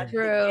rebuy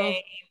the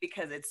game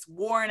because it's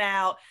worn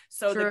out.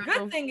 So the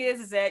good thing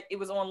is that it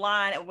was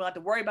online and we don't have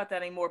to worry about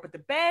that anymore. But the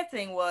bad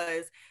thing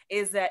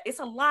is that it's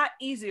a lot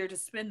easier to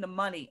spend the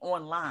money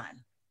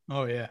online.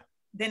 Oh yeah.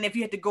 Than if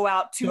you had to go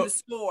out to the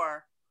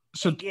store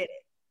and get it.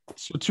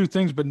 So two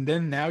things, but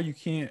then now you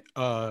can't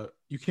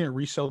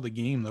resell the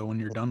game though when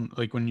you're done,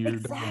 like when you're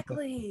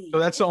exactly.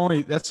 Done.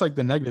 So that's like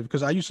the negative,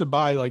 because I used to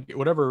buy like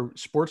whatever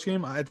sports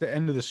game at the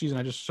end of the season,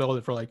 I just sold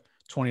it for like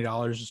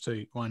 $20 just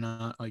to, why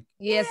not? Like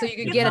so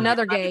you could get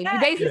another game. You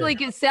basically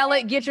can sell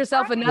it, get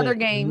yourself another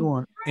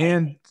game.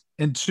 And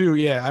two,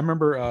 I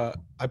remember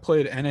I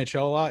played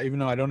NHL a lot, even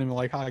though I don't even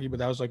like hockey, but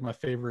that was like my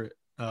favorite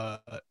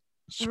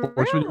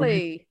sports.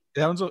 Really?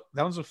 That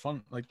was a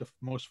fun, like the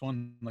most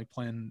fun, like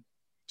playing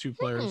two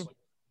players.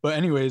 But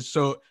anyways,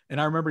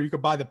 and I remember you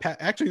could buy the pack.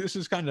 Actually, this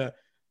is kind of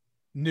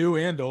new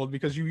and old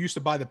because you used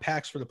to buy the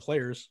packs for the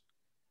players.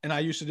 And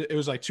it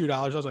was like $2.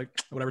 I was like,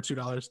 whatever,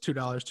 $2.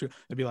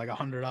 It'd be like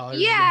 $100.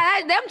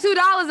 Yeah, them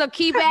 $2 will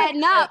keep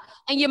adding up.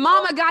 And your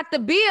mama got the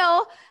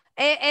bill,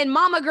 and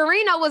Mama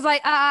Garino was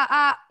like,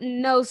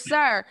 no,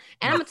 sir.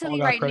 And I'm gonna tell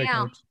you right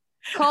now,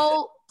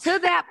 Cole, to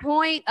that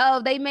point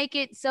of they make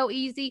it so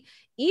easy.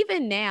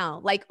 Even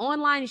now, like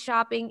online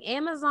shopping,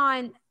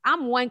 Amazon,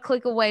 I'm one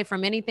click away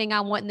from anything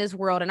I want in this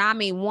world. And I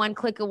mean one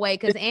click away,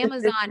 because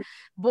Amazon,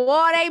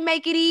 boy, they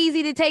make it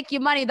easy to take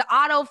your money. The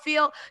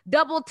autofill,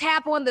 double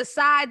tap on the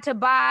side to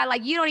buy.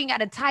 Like, you don't even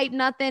got to type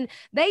nothing.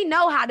 They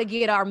know how to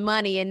get our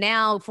money. And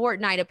now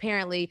Fortnite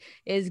apparently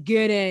is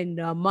getting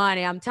the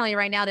money. I'm telling you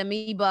right now, the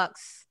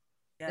me-bucks.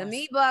 Yes. The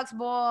me-bucks,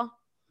 boy.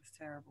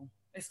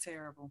 It's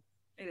terrible.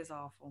 It is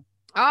awful.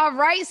 All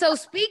right. So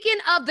speaking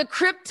of the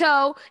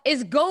crypto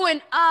is going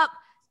up,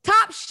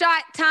 Top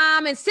Shot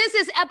time. And since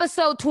it's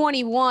episode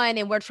 21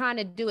 and we're trying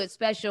to do it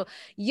special,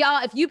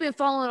 y'all, if you've been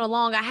following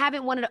along, I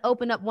haven't wanted to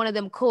open up one of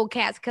them cool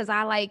cats because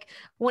I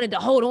wanted to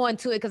hold on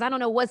to it because I don't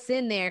know what's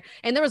in there.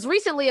 And there was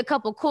recently a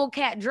couple cool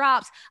cat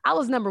drops. I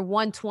was number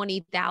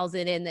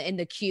 120,000 in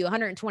the queue,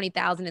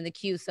 120,000 in the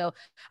queue. So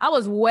I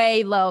was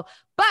way low,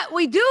 but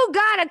we do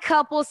got a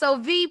couple. So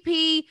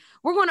VP,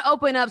 we're going to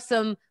open up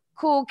some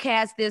cool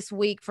cats this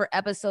week for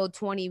episode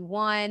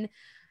 21.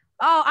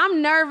 Oh,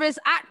 I'm nervous.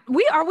 I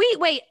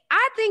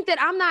think that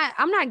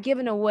I'm not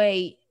giving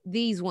away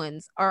these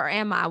ones, or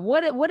am I?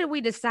 What did we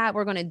decide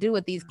we're going to do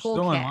with these cool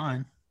cats? In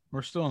line.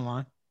 We're still in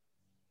line.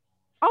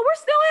 Oh, we're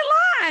still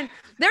in line.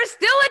 There's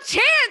still a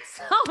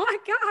chance. Oh my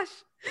gosh.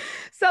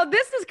 So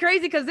this is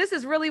crazy because this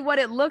is really what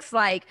it looks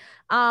like.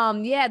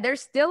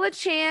 There's still a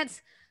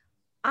chance.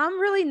 I'm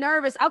really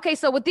nervous. Okay,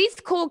 so with these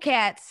cool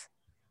cats,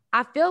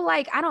 I feel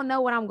like I don't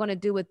know what I'm going to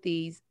do with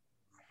these.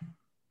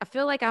 I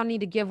feel like I'll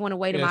need to give one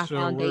away to my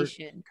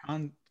foundation.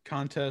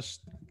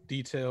 Contest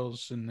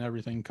details and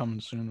everything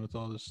coming soon with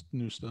all this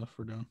new stuff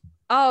we're doing.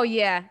 Oh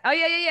yeah.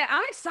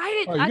 I'm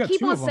excited. Oh, you I got keep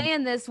 2 on of 'em.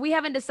 saying this. We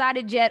haven't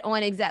decided yet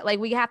on exact, like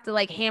we have to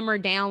like hammer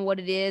down what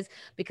it is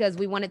because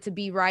we want it to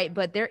be right.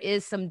 But there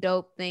is some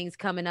dope things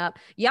coming up.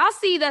 Y'all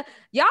see the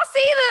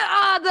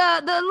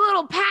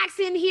little packs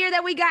in here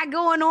that we got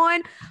going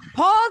on.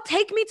 Paul,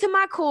 take me to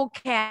my cool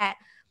cat.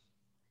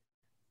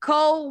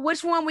 Cole,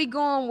 which one we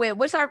going with?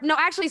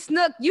 Actually,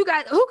 Snook, who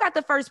got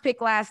the first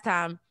pick last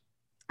time?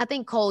 I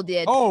think Cole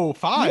did. Oh,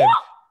 5.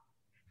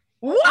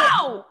 Whoa!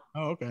 Oh,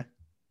 okay.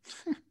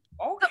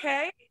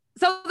 Okay.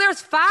 So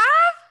there's 5?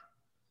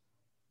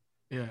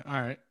 Yeah.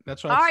 All right.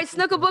 That's All right,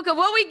 Snooker Booker,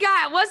 what we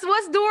got? What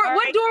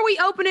door we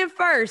opening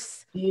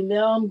first? You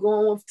know I'm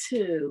going with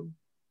 2.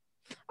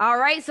 All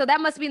right, so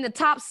that must be in the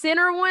top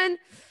center one.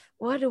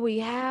 What do we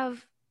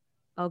have?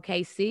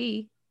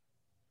 OKC.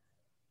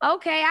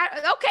 Okay,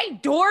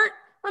 Dort.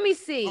 Let me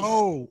see.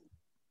 Oh,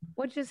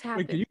 What just wait,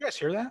 happened? can you guys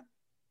hear that?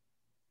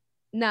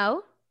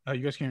 No. Oh,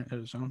 you guys can't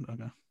hear the sound?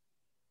 Okay.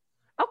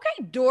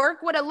 Okay,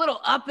 Dork with a little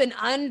up and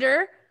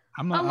under.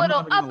 I'm not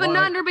Up and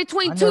under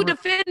between two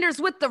defenders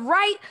with the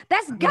right.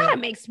 That's gotta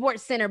make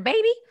Sports Center,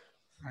 baby.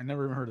 I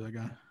never even heard of that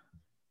guy.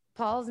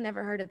 Paul's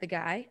never heard of the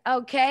guy.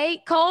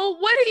 Okay, Cole,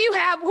 what do you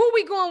have? Who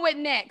we going with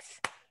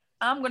next?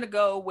 I'm gonna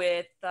go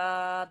with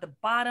the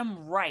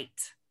bottom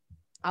right.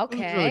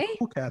 Okay. Really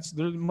cool cats.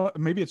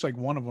 Maybe it's like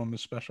one of them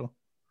is special.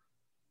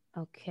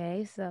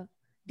 Okay, so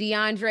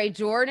DeAndre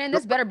Jordan.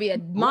 This better be a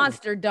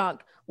monster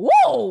dunk.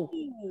 Whoa!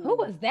 Who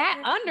was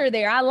that under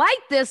there? I like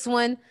this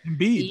one.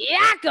 Embiid.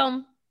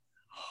 Yakum.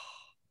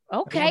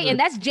 Okay, and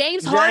that's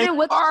James Harden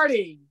with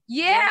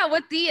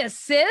with the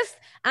assist.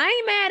 I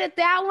ain't mad at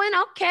that one.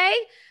 Okay.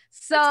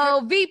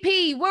 So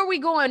VP, where we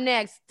going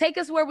next? Take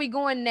us where we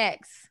going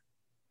next.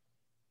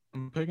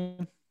 I'm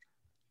picking.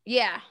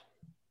 Yeah.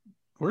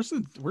 Where's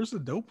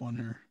the dope one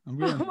here? Oh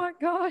my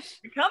gosh.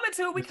 We coming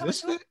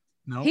to.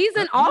 No. He's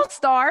an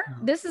all-star.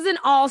 No. This is an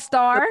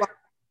all-star.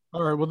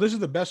 All right. Well, this is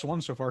the best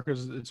one so far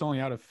because it's only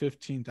out of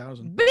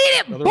 15,000. Beat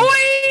it, boy.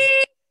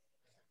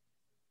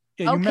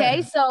 Yeah,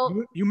 okay,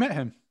 so you met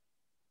him.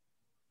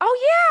 Oh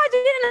yeah, I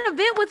did an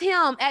event with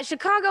him at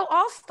Chicago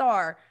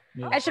All-Star.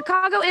 Yeah. At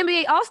Chicago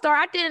NBA All-Star,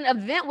 I did an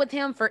event with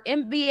him for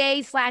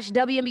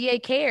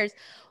NBA/WNBA Cares.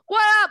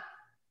 What up?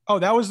 Oh,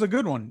 that was the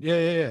good one.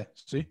 Yeah.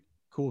 See?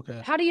 Cool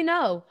cat. How do you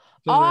know?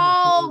 Says right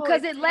Oh,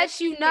 because it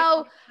lets you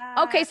know.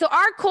 Okay, so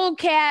our cool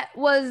cat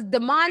was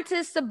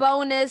Domantas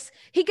Sabonis.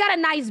 He got a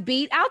nice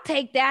beat. I'll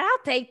take that.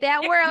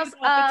 Where else?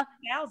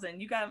 15,000.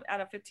 You got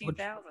out of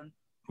 15,000.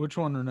 Which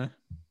one, Renee?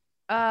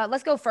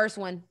 Let's go first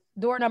one.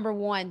 Door number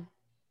 1.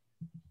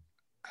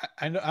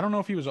 I don't know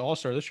if he was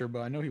all-star this year, but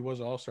I know he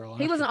was all-star last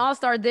year. He was an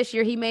all-star this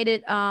year. He made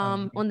it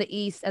on the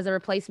East as a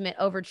replacement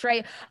over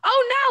Trey.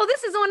 Oh no,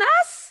 this is on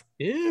us.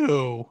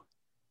 Ew.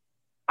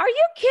 Are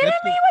you kidding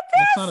me with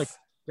this?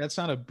 That's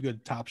not a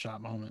good Top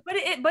Shot moment. But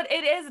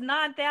it is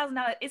 9,000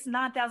 out. It's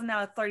 9,000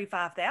 out of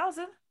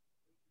 35,000.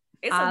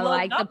 I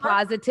like the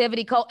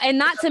positivity, Cole, and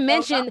not to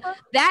mention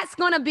that's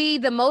going to be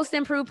the most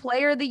improved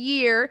player of the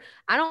year.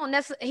 I don't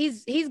necessarily.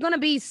 He's going to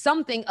be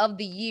something of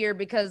the year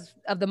because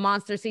of the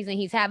monster season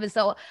he's having.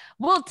 So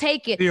we'll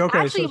take it. Okay,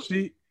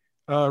 actually,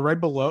 right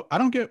below. I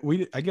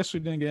guess we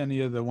didn't get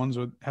any of the ones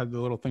that had the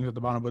little things at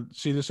the bottom. But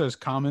see, this says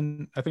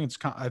common. I think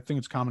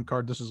it's common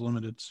card. This is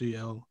limited.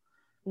 CL.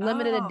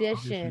 Limited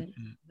edition.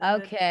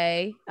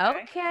 Okay. I'm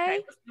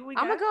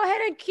gonna go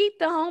ahead and keep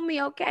the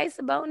homie. Okay,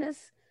 Sabonis.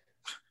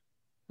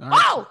 Right.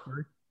 Oh,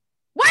 wait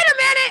a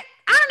minute.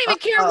 I don't even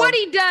care what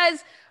he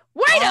does.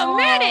 Wait a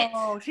minute.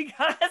 Oh, she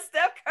got a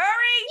Steph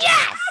Curry.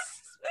 Yes.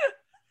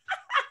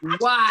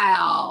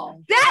 Wow.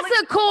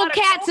 That's a cool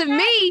cat to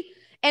me.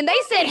 And they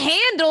said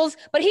handles,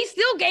 but he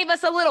still gave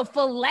us a little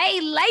fillet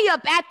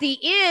layup at the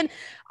end.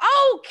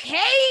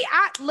 Okay.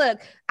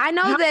 I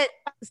know that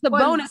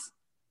Sabonis.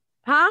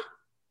 Huh?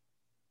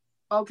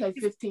 Okay,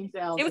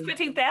 15,000. It was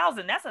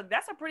 15,000. That's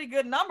a pretty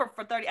good number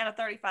for 30 out of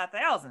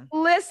 35,000.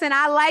 Listen,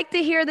 I like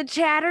to hear the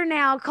chatter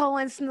now, Cole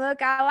and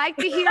Snook. I like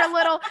to hear a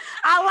little.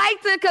 I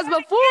like to because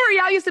before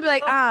y'all used to be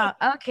like,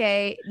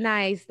 okay,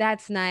 nice,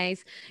 that's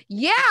nice.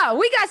 Yeah,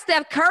 we got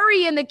Steph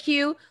Curry in the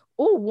queue.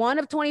 Ooh, 1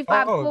 of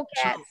 25 cool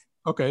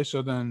cats.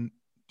 So then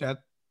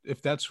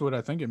if that's what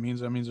I think it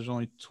means, that means there's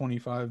only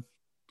 25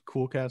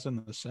 cool cats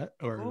in the set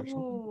or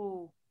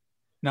something.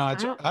 No, I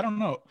don't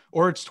know.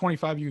 Or it's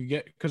 25 you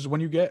get because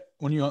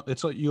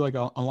it's like you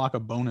unlock a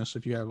bonus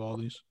if you have all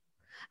these.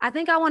 I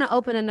think I want to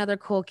open another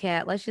cool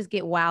cat. Let's just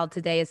get wild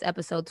today. It's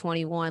episode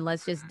 21.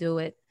 Let's just do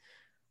it.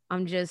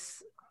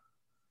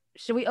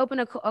 Should we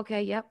open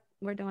okay, yep,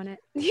 we're doing it.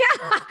 Yeah.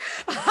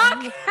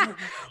 Okay.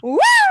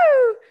 Woo!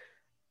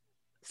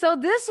 So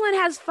this one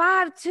has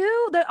 5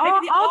 too.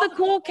 All the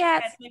cool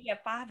cats. Maybe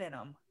have 5 in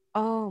them.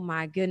 Oh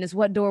my goodness.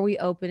 What door we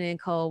opening,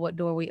 Cole? What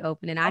door we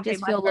opening? I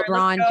just feel turn.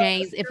 LeBron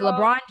James. If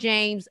LeBron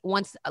James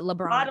wants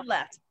LeBron.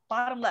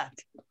 Bottom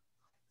left.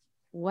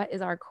 What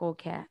is our cool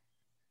cat?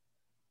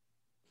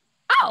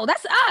 Oh,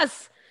 that's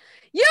us.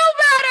 You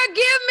better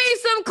give me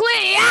some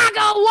clean. I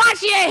go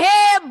watch your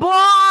head, boy.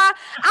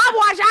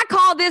 I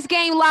call this game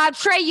game live.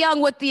 Trae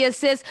Young with the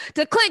assist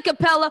to Clint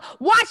Capella.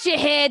 Watch your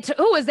head.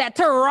 Who is that?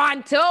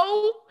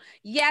 Toronto.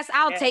 Yes,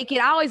 I'll take it.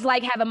 I always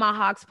like having my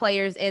Hawks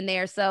players in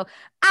there, so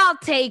I'll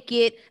take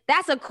it.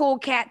 That's a cool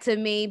cat to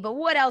me. But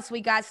what else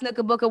we got?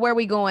 Snooker Booker, where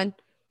we going?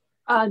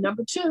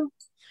 Number 2.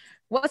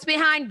 What's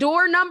behind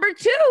door number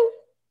 2?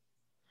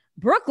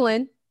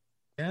 Brooklyn.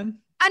 And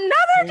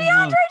Another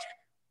DeAndre.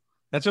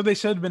 That's what they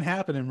said had been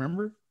happening,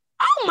 remember?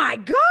 Oh my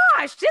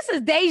gosh, this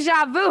is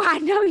deja vu. I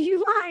know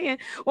you lying.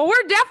 Well,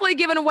 we're definitely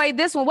giving away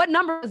this one. What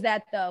number was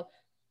that though?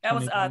 That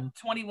was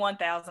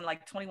 21,000,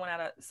 like 21 out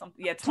of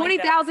something. Yeah,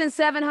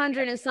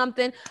 20,700 and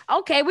something.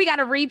 Okay, we got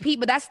to repeat,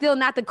 but that's still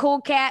not the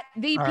cool cat.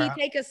 VP,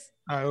 take us.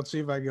 All right, let's see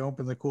if I can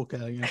open the cool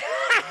cat again.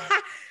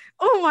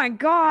 Oh my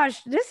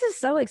gosh, this is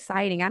so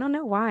exciting. I don't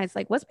know why. It's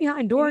like, what's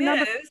behind door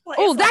number? Like,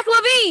 oh, Zach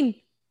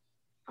Levine.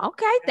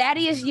 Okay,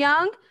 Thaddeus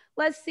Young.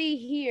 Let's see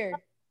here.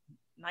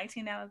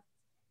 19 out of.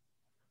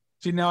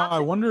 See, now I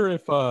wonder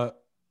if the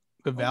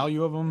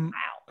value of them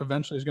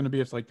eventually is going to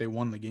be if like they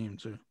won the game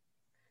too.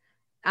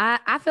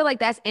 I feel like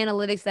that's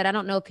analytics that I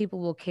don't know if people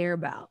will care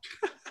about.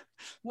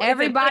 Well,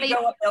 everybody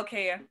go up, they'll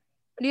care.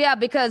 Yeah,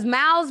 because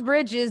Miles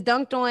Bridges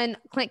dunked on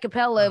Clint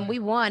Capella and we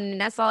won,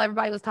 and that's all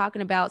everybody was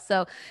talking about.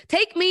 So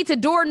take me to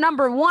door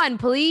number 1,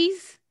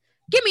 please.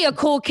 Give me a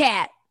cool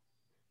cat.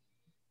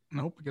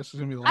 Nope, I guess it's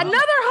gonna be the last.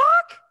 Another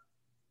Hawk.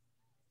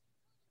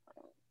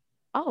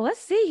 Oh, let's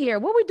see here.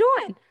 What we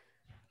doing?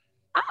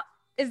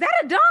 Is that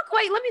a dunk?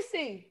 Wait, let me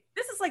see.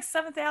 This is like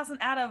 7,000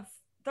 out of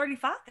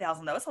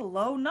 35,000 though. It's a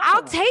low number.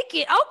 I'll take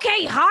it.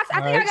 Okay, Hawks.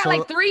 I think I got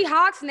like 3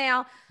 Hawks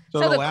now.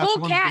 So the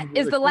cool cat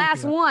is the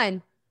last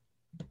one.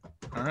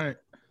 All right.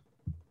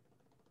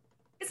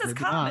 It says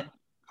comment.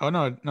 Oh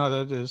no,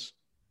 that is.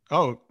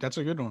 Oh, that's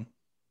a good one.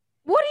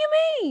 What do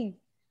you mean?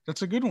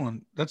 That's a good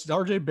one. That's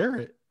RJ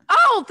Barrett.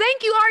 Oh,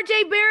 thank you,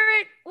 RJ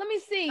Barrett. Let me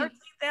see.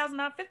 13,000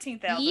 out of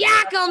 15,000.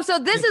 Yakum. So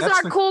this is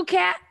our cool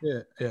cat.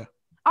 Yeah.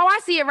 Oh,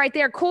 I see it right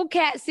there. Cool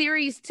Cat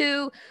Series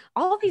 2.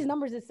 All of these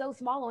numbers are so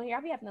small on here.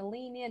 I'll be having to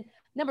lean in.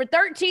 Number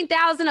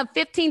 13,000 of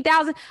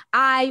 15,000.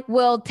 I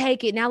will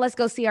take it. Now let's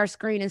go see our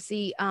screen and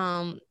see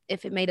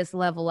if it made us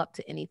level up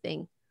to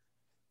anything.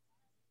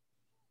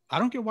 I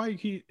don't get why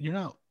you're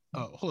not.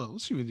 Oh, hold on.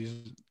 Let's see what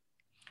these.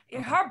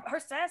 Yeah, her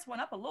stats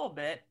went up a little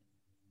bit.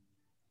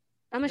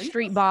 I'm a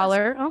street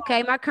baller.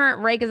 Okay, my current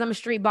rank is I'm a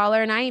street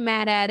baller, and I ain't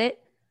mad at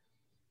it.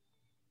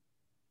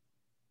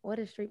 What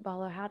is street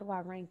baller? How do I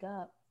rank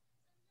up?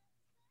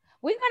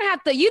 We're going to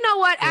have to, you know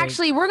what?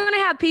 Actually, we're going to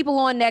have people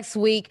on next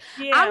week.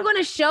 Yeah. I'm going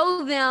to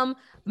show them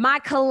my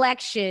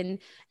collection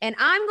and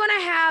I'm going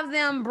to have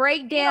them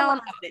break down.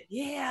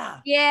 Yeah.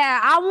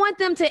 I want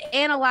them to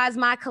analyze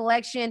my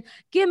collection.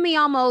 Give me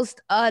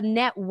almost a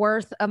net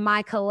worth of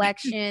my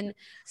collection.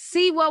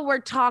 See what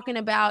we're talking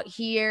about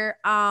here.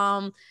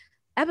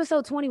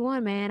 Episode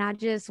 21, man.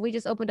 We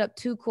just opened up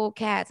 2 cool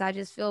cats. I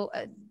just feel,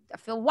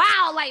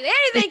 wow, like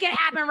anything can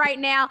happen right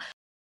now.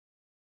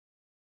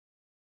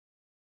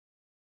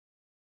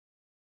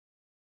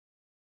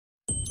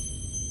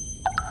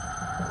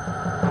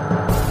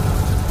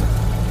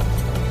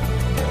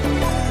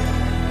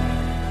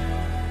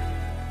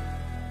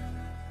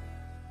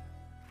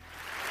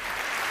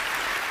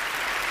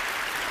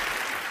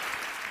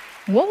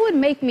 What would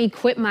make me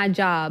quit my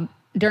job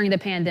during the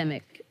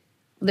pandemic?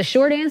 The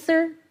short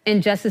answer,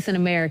 injustice in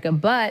America.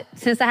 But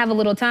since I have a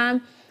little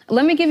time,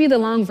 let me give you the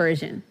long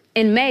version.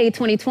 In May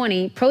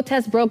 2020,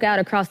 protests broke out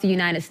across the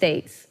United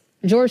States.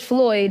 George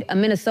Floyd, a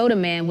Minnesota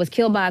man, was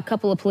killed by a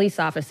couple of police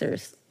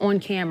officers on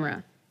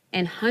camera,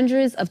 and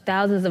hundreds of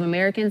thousands of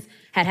Americans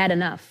had had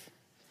enough.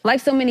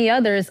 Like so many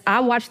others, I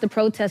watched the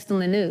protests on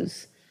the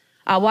news.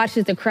 I watched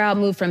as the crowd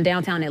moved from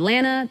downtown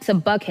Atlanta to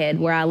Buckhead,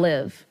 where I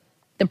live.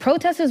 The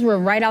protesters were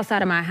right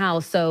outside of my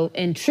house, so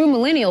in true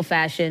millennial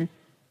fashion,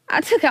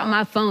 I took out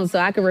my phone so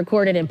I could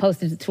record it and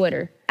post it to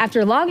Twitter.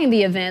 After logging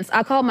the events,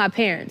 I called my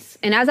parents,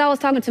 and as I was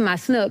talking to my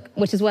snook,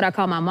 which is what I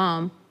call my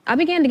mom, I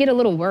began to get a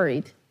little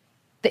worried.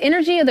 The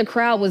energy of the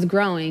crowd was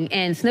growing,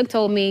 and Snook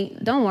told me,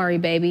 "Don't worry,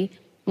 baby.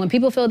 When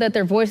people feel that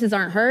their voices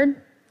aren't heard,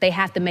 they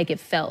have to make it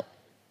felt."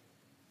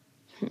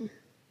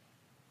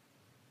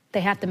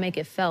 They have to make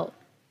it felt.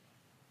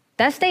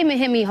 That statement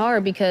hit me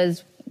hard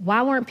because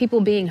why weren't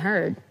people being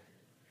heard?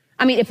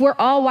 I mean, if we're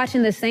all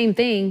watching the same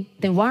thing,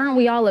 then why aren't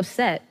we all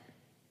upset?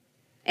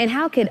 And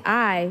how could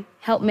I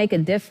help make a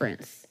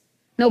difference?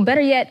 No,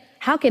 better yet,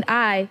 how could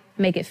I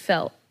make it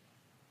felt?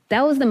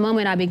 That was the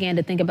moment I began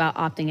to think about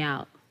opting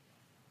out.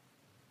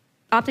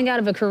 Opting out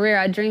of a career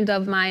I dreamed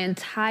of my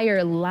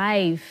entire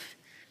life.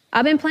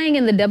 I've been playing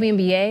in the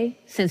WNBA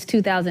since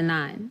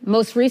 2009,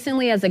 most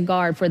recently as a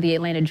guard for the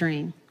Atlanta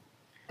Dream.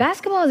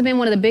 Basketball has been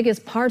one of the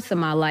biggest parts of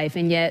my life,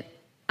 and yet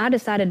I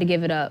decided to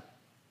give it up.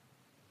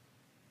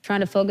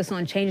 Trying to focus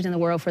on changing the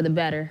world for the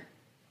better.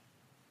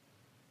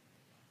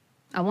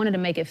 I wanted to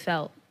make it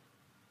felt.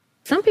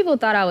 Some people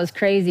thought I was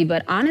crazy,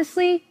 but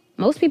honestly,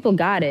 most people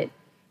got it.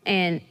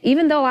 And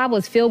even though I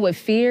was filled with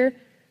fear,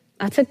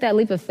 I took that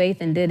leap of faith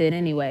and did it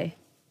anyway.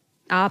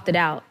 I opted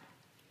out,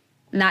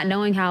 not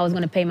knowing how I was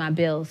going to pay my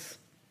bills.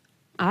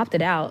 I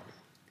opted out,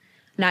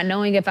 not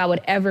knowing if I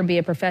would ever be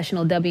a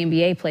professional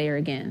WNBA player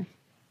again.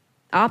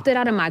 I opted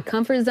out of my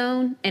comfort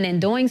zone, and in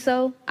doing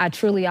so, I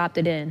truly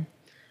opted in.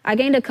 I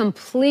gained a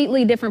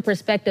completely different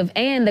perspective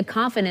and the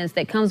confidence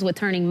that comes with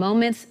turning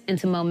moments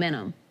into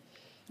momentum.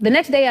 The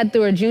next day, I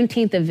threw a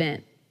Juneteenth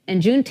event,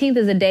 and Juneteenth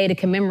is a day to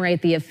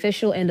commemorate the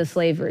official end of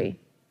slavery.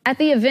 At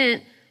the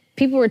event,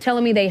 people were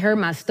telling me they heard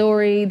my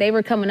story. They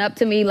were coming up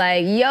to me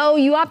like, yo,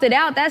 you opted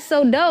out, that's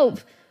so dope.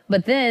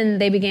 But then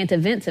they began to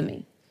vent to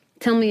me,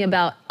 tell me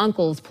about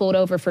uncles pulled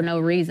over for no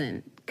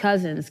reason,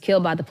 cousins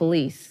killed by the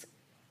police.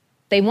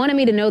 They wanted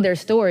me to know their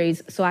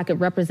stories so I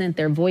could represent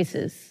their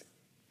voices.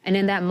 And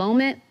in that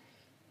moment,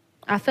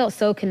 I felt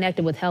so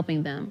connected with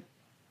helping them.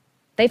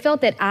 They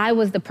felt that I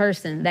was the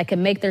person that could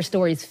make their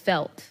stories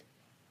felt.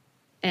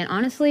 And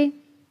honestly,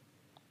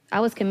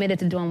 I was committed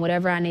to doing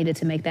whatever I needed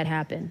to make that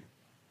happen.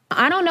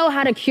 I don't know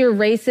how to cure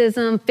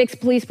racism, fix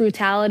police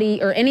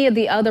brutality, or any of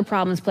the other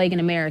problems plaguing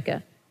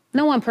America.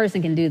 No one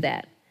person can do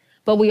that.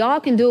 But we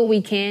all can do what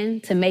we can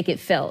to make it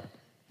felt.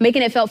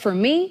 Making it felt for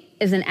me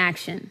is an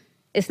action.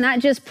 It's not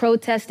just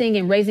protesting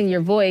and raising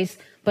your voice,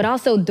 but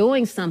also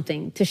doing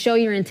something to show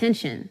your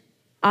intention.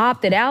 I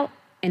opted out,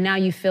 and now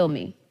you feel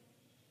me.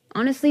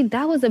 Honestly,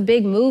 that was a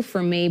big move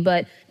for me,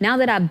 but now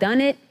that I've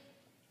done it,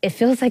 it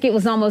feels like it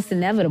was almost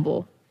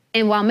inevitable.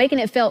 And while making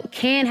it felt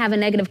can have a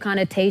negative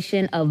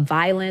connotation of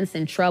violence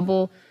and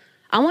trouble,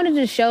 I wanted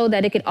to show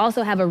that it could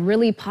also have a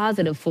really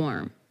positive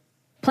form.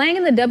 Playing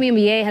in the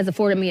WNBA has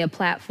afforded me a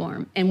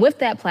platform, and with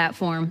that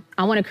platform,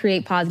 I want to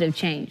create positive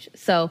change.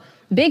 So,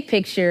 big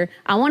picture,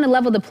 I want to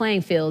level the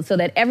playing field so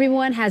that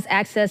everyone has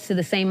access to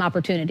the same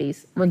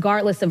opportunities,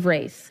 regardless of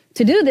race.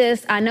 To do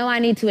this, I know I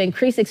need to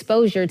increase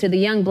exposure to the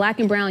young Black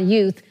and brown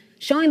youth,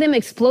 showing them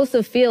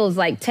explosive fields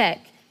like tech,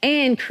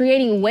 and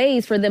creating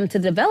ways for them to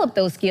develop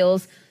those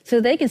skills so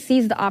they can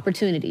seize the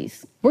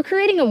opportunities. We're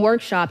creating a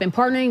workshop and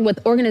partnering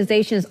with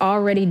organizations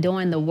already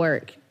doing the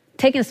work,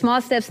 taking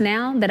small steps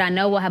now that I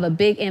know will have a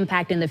big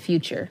impact in the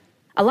future.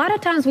 A lot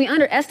of times we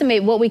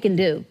underestimate what we can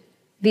do,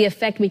 the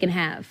effect we can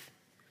have.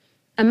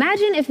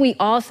 Imagine if we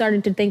all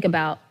started to think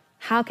about,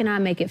 how can I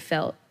make it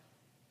felt?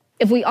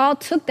 If we all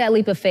took that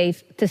leap of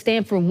faith to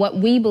stand for what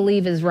we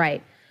believe is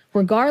right,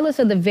 regardless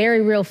of the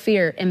very real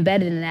fear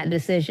embedded in that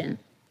decision,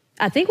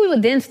 I think we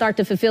would then start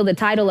to fulfill the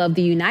title of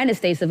the United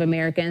States of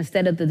America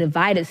instead of the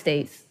divided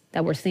states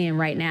that we're seeing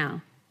right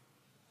now.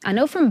 I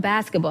know from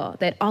basketball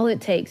that all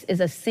it takes is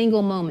a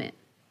single moment,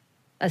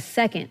 a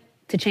second,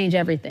 to change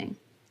everything.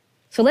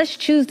 So let's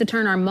choose to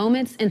turn our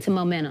moments into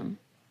momentum.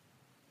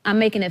 I'm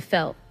making it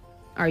felt.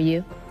 Are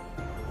you?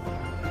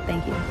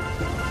 Thank you.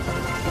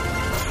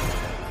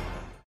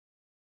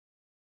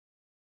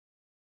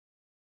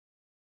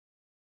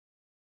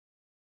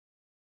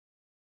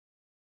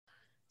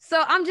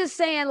 So I'm just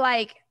saying,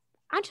 like,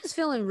 I'm just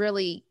feeling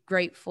really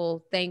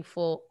grateful,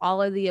 thankful,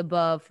 all of the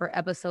above for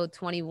episode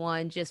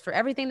 21, just for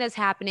everything that's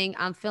happening.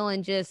 I'm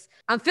feeling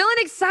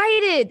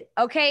excited.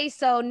 Okay,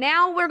 so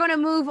now we're going to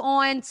move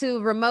on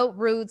to Remote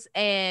Roots,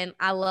 and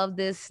I love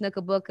this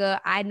Snookabuka.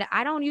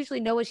 I don't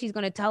usually know what she's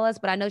going to tell us,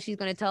 but I know she's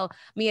going to tell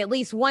me at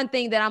least one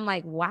thing that I'm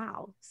like,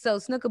 wow. So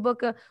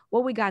Snookabuka,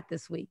 what we got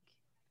this week?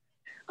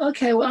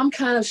 Okay, well, I'm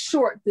kind of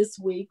short this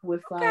week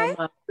with my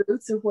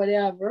roots or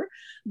whatever.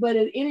 But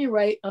at any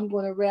rate, I'm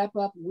going to wrap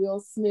up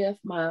Will Smith,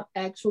 my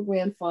actual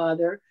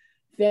grandfather,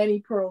 Fannie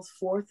Pearl's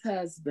fourth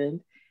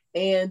husband.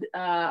 And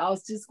I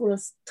was just going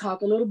to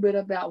talk a little bit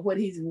about what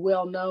he's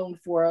well known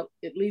for,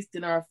 at least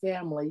in our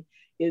family,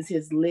 is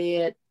his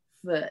lead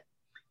foot.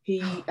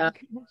 He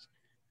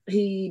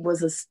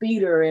was a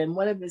speeder, and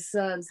one of his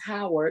sons,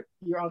 Howard,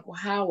 your Uncle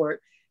Howard,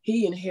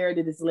 he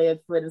inherited his lead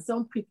foot. And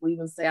some people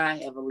even say I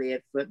have a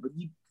lead foot, but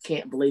you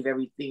can't believe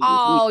everything.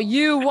 Oh,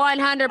 you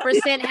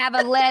 100% have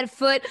a lead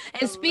foot.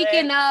 And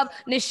speaking of,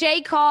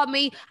 Nashay called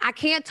me. I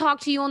can't talk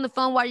to you on the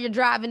phone while you're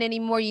driving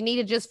anymore. You need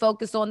to just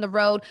focus on the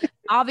road.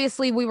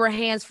 Obviously, we were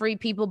hands-free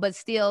people, but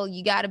still,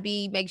 you got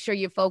to make sure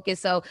you're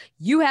focused. So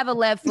you have a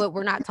lead foot.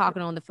 We're not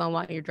talking on the phone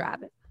while you're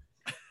driving.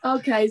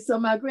 Okay, so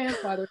my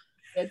grandfather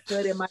had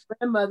foot, and my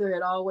grandmother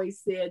had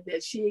always said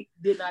that she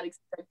did not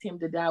expect him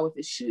to die with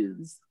his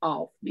shoes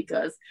off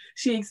because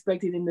she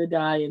expected him to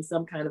die in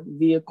some kind of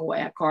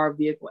car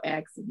vehicle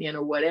accident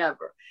or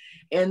whatever.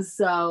 And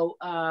so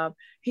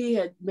he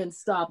had been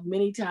stopped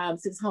many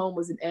times. His home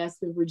was in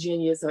Aspen,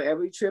 Virginia. So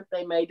every trip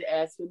they made to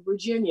Aspen,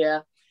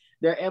 Virginia,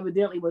 there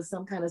evidently was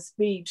some kind of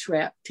speed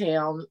trap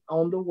town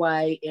on the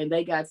way, and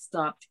they got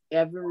stopped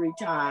every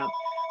time.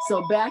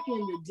 So back in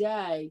the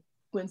day,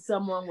 when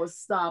someone was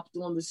stopped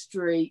on the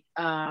street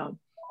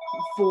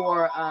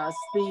for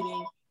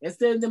speeding,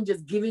 instead of them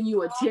just giving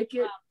you a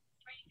ticket,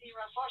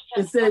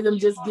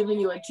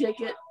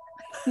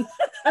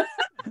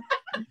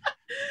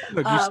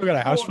 Look, you still got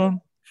a house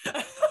phone?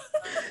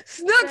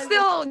 Snook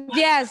still,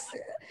 yes.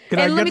 Can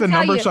I get the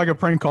number so I can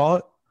prank call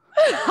it?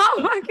 Oh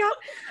my God.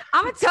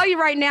 I'm going to tell you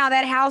right now,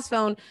 that house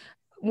phone,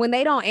 when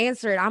they don't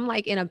answer it, I'm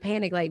like in a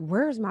panic, like,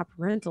 where's my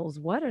parentals?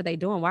 What are they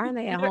doing? Why aren't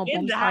they at home?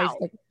 In the house.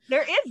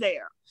 They're in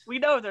there. We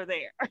know they're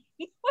there.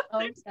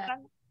 Okay.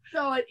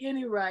 So at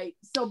any rate,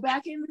 so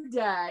back in the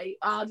day,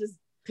 I'll just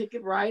pick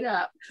it right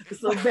up.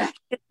 So back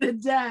in the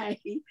day,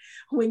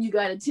 when you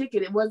got a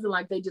ticket, it wasn't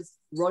like they just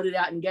wrote it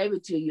out and gave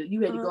it to you.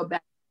 You had to go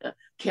back to the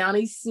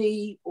county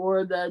seat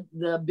or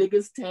the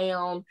biggest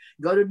town,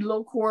 go to the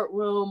little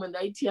courtroom, and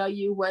they tell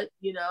you what,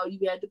 you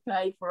had to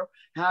pay for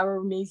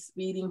however many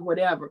speeding,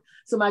 whatever.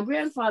 So my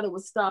grandfather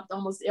was stopped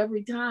almost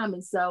every time.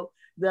 And so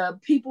the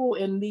people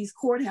in these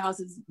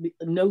courthouses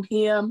knew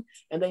him,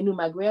 and they knew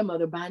my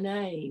grandmother by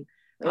name.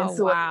 And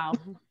wow.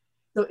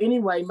 So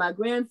anyway, my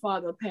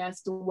grandfather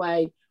passed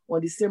away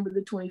on December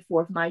the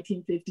 24th,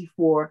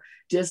 1954,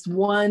 just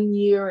 1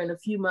 year and a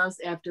few months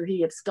after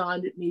he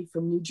absconded me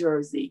from New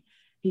Jersey.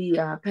 He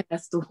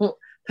passed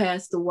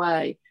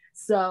away.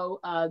 So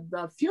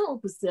the funeral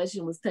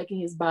procession was taking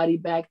his body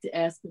back to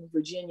Aspen,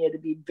 Virginia, to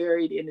be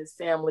buried in his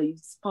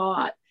family's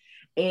plot.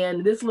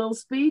 And this little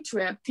speed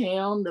trap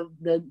town,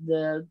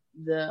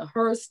 the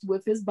hearse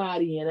with his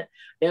body in it,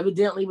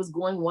 evidently was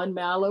going 1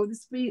 mile over the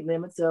speed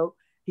limit. So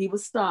he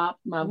was stopped.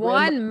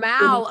 1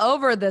 mile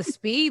over the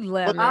speed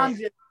limit. Well, I'm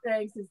just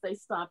saying, since they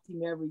stopped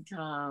him every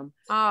time.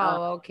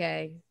 Oh,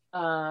 okay.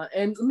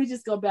 And let me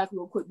just go back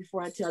real quick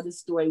before I tell this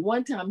story.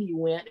 One time he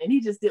went and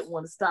he just didn't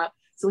want to stop.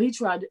 So he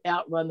tried to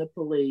outrun the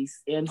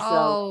police. And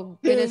so,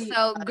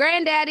 so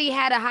Granddaddy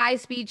had a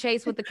high-speed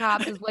chase with the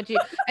cops. Is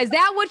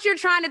that what you're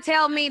trying to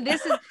tell me?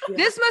 This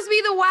must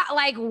be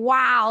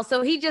wow.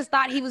 So he just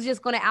thought he was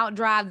just going to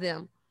outdrive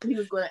them. He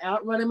was going to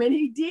outrun them, and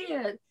he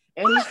did.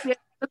 And he said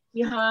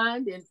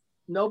behind and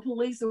no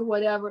police or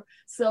whatever.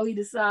 So he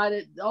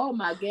decided, oh,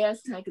 my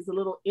gas tank is a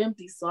little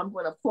empty, so I'm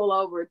going to pull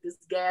over at this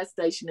gas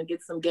station and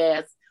get some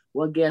gas.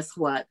 Well, guess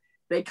what?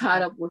 They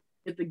caught up with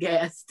at the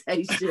gas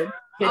station.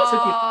 It took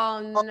him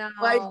all the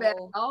way back.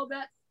 All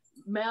that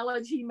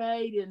mileage he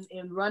made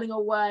in running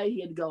away,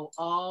 he had to go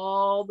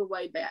all the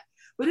way back.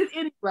 But at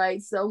any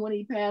rate, so when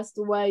he passed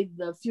away,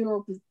 the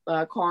funeral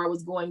car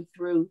was going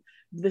through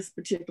this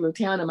particular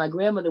town, and my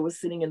grandmother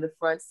was sitting in the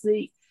front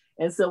seat.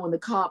 And so when the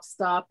cop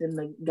stopped and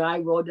the guy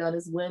rolled down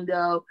his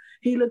window,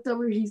 he looked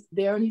over, he's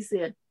there, and he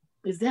said,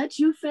 "Is that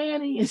you,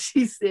 Fanny?" And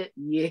she said,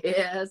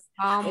 "Yes."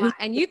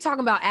 And you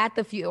talking about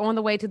on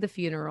the way to the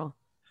funeral?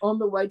 On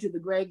the way to the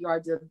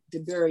graveyard to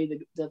bury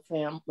the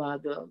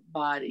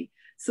body.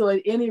 So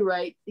at any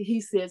rate,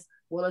 he says,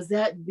 "Well, is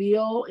that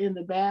Bill in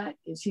the back?"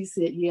 And she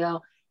said, "Yeah."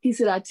 He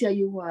said, "I tell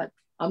you what,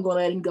 I'm going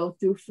to let him go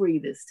through free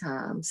this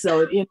time."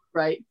 So at any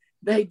rate,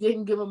 they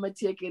didn't give him a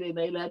ticket, and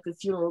they let the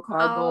funeral car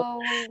go.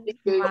 Oh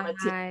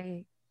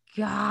my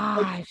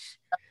gosh.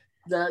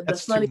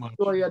 The funny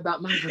story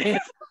about my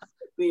grandfather,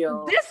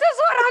 Bill. This is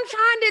what I'm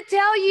trying to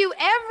tell you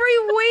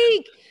every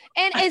week.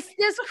 And it's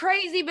just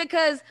crazy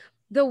because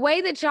the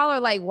way that y'all are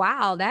like,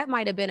 wow, that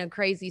might have been a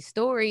crazy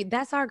story.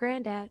 That's our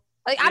granddad.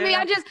 Like, yeah. I mean,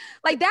 I just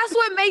like, that's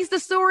what makes the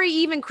story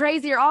even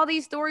crazier. All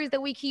these stories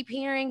that we keep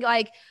hearing,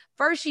 like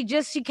first she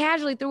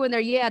casually threw in there,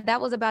 yeah,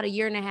 that was about a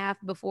year and a half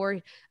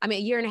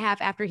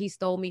after he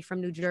stole me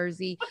from New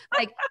Jersey.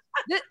 Like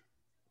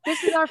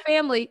this is our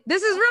family.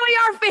 This is really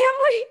our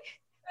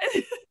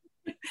family.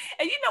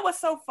 And you know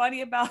what's so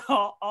funny about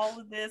all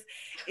of this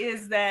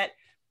is that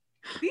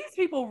these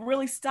people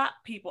really stop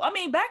people. I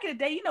mean, back in the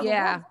day, the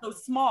world was so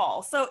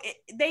small. So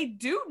they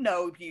do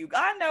know you.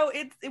 I know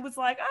it was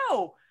like,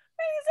 oh,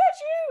 is that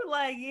you?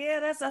 Like,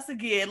 yeah, that's us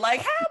again. Like,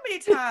 how many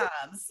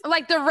times?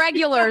 Like the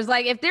regulars.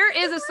 Like, if there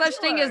is a such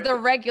thing as the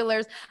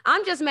regulars,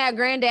 I'm just mad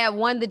Granddad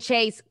won the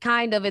chase,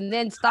 kind of, and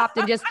then stopped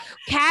and just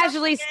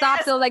casually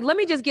stopped. So, like, let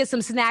me just get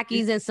some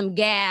snackies and some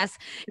gas.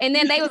 And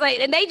then they was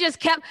like, and they just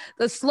kept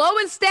the slow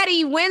and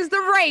steady wins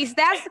the race.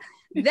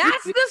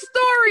 That's the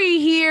story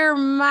here.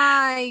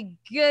 My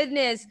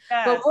goodness.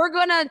 Yes. But we're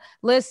going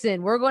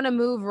to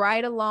move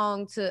right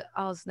along to,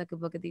 Snuka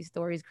Book of these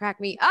stories crack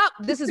me up.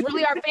 This is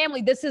really our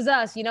family. This is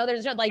us.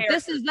 There's like,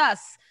 this is us.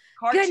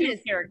 Cartoon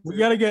characters. We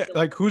got to get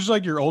who's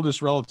like your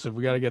oldest relative?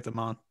 We got to get them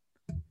on.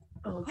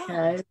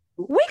 Okay.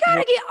 We got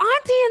to get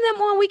Auntie and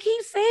them on. We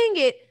keep saying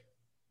it.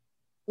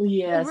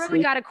 Yes. We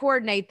really got to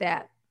coordinate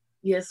that.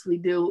 Yes, we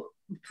do.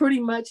 Pretty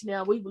much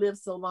now we've lived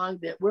so long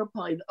that we're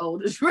probably the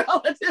oldest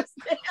relatives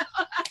now.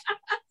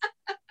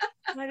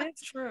 That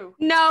is true.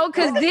 No,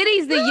 because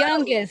Diddy's the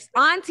youngest.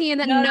 Auntie and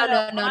no.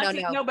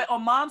 No, but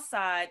on Mom's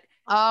side,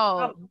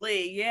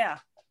 probably, yeah.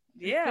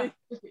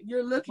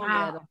 You're looking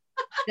at him.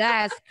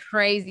 That's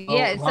crazy.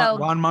 Yeah. So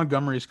Ron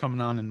Montgomery's coming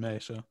on in May.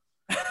 So.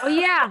 Oh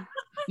yeah,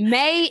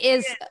 May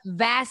is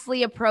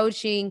vastly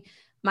approaching.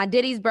 My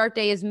Diddy's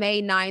birthday is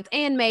May 9th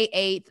and May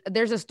 8th.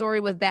 There's a story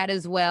with that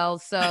as well.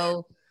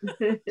 So.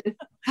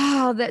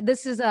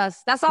 This is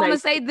us. That's all I'm gonna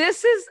say.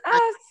 This is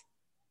us.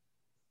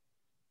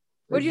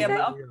 What'd you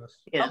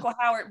say? Uncle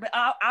Howard, but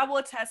I will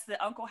attest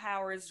that Uncle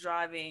Howard's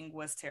driving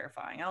was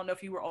terrifying. I don't know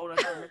if you were old enough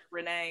to remember,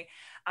 Renee.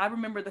 I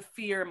remember the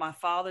fear in my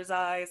father's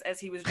eyes as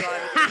he was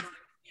driving.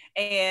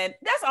 And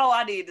that's all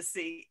I needed to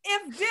see.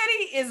 If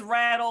Diddy is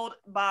rattled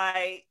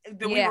by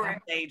we were in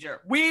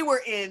danger. We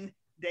were in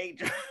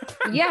danger.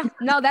 Yeah,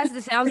 no, that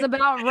sounds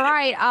about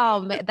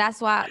right.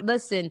 That's why,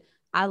 listen,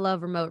 I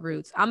love Remote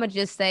Roots. I'm going to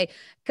just say,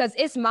 because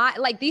it's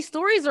these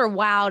stories are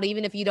wild,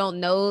 even if you don't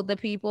know the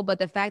people, but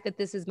the fact that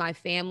this is my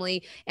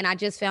family. And I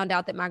just found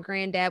out that my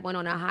granddad went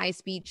on a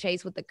high-speed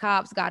chase with the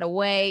cops, got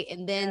away,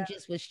 and then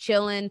just was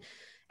chilling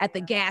at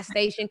the gas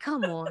station.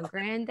 Come on,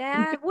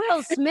 granddad.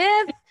 Will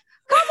Smith.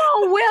 Come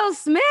on, Will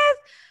Smith.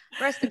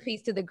 Rest in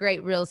peace to the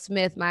great Will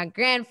Smith, my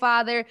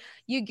grandfather.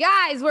 You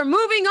guys, we're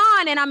moving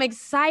on, and I'm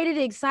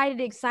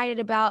excited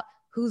about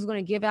who's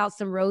going to give out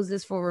some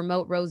roses for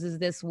Remote Roses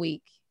this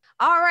week.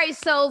 All right,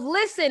 so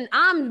listen,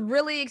 I'm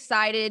really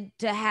excited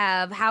to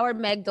have Howard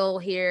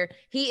Megdal here.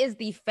 He is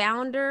the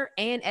founder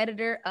and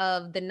editor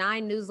of the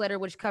 9 newsletter,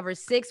 which covers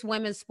 6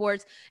 women's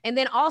sports, and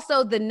then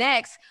also The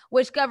Next,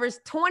 which covers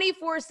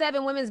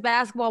 24/7 women's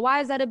basketball. Why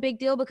is that a big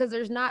deal? Because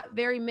there's not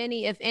very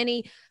many, if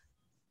any,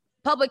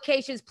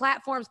 publications,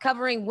 platforms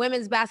covering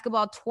women's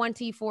basketball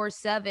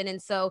 24/7,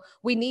 and so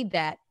we need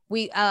that.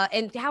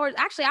 And Howard,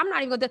 actually, I'm not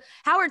even going to,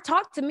 Howard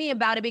talked to me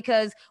about it,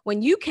 because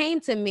when you came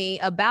to me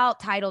about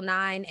Title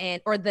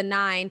IX or the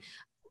 9,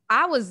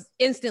 I was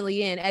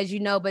instantly in, as you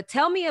know, but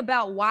tell me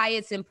about why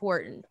it's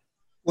important.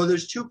 Well,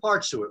 there's 2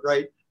 parts to it,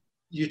 right?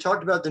 You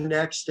talked about The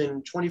Next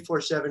and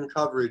 24/7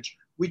 coverage.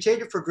 We take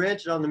it for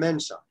granted on the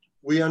men's side.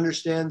 We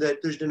understand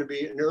that there's going to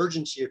be an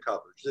urgency of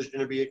coverage. There's going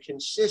to be a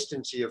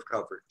consistency of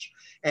coverage.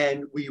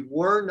 And we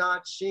were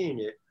not seeing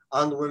it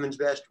on the women's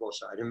basketball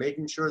side, and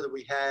making sure that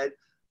we had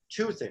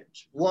 2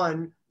 things.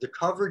 1, the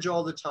coverage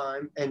all the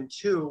time, and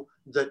 2,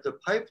 that the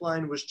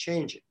pipeline was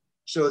changing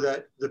so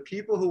that the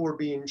people who were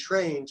being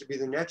trained to be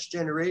the next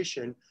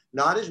generation,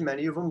 not as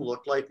many of them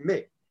looked like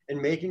me,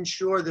 and making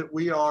sure that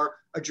we are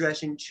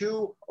addressing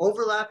 2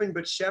 overlapping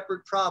but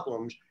separate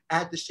problems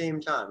at the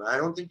same time. I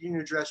don't think you can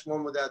address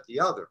one without the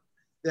other.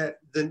 That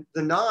the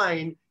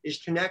 9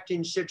 is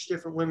connecting 6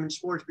 different women's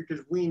sports,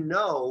 because we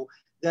know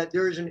that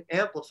there is an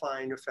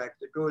amplifying effect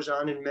that goes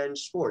on in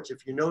men's sports.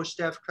 If you know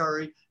Steph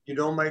Curry, you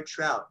know Mike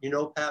Trout, you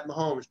know Pat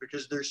Mahomes,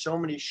 because there's so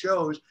many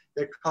shows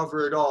that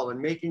cover it all, and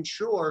making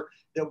sure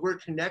that we're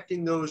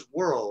connecting those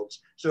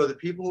worlds so the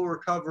people who are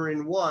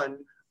covering one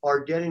are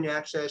getting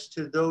access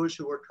to those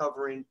who are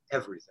covering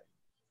everything.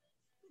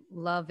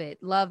 Love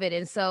it. Love it.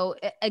 And so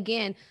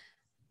again,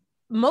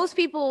 most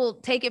people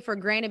take it for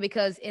granted,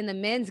 because in the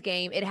men's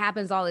game, it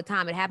happens all the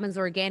time. It happens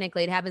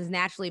organically. It happens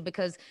naturally,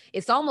 because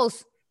it's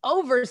almost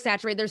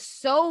oversaturated. There's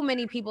so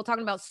many people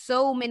talking about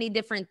so many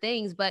different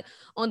things, but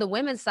on the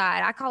women's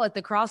side, I call it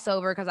the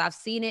crossover, because I've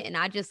seen it, and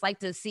I just like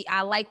to see,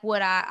 I like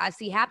what I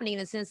see happening, in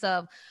the sense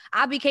of,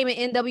 I became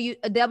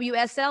a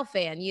WSL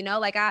fan, you know,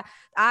 like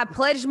I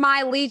pledged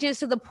my allegiance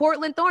to the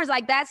Portland Thorns.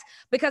 Like, that's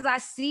because I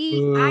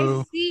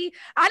know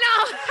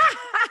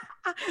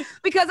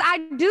because I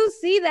do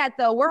see that,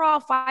 though. We're all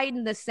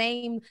fighting the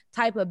same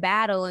type of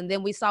battle. And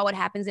then we saw what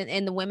happens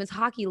in the Women's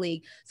Hockey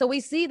League. So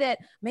we see that,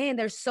 man,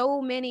 there's so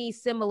many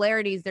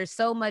similarities. There's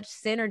so much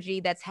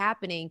synergy that's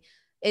happening.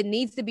 It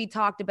needs to be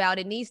talked about.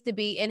 It needs to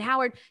be. And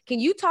Howard,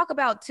 can you talk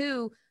about,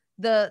 too,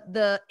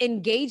 the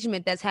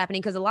engagement that's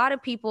happening? Because a lot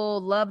of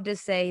people love to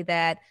say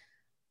that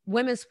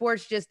women's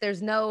sports,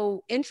 there's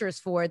no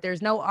interest for it.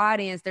 There's no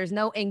audience. There's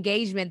no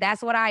engagement.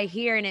 That's what I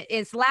hear. And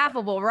it's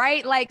laughable,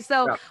 right? Like,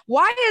 so yeah.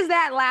 Why is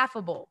that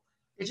laughable?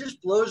 It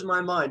just blows my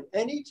mind.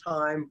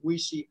 Anytime we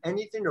see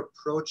anything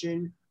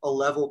approaching a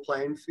level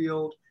playing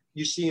field,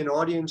 you see an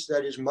audience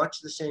that is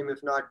much the same, if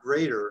not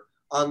greater,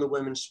 on the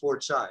women's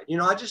sports side. You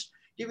know, I just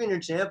give you an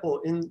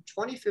example. In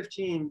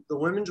 2015, the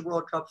Women's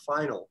World Cup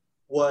final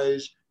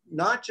was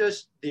not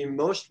just the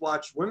most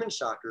watched women's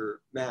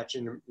soccer match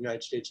in the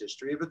United States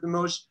history, but the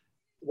most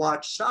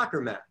watched soccer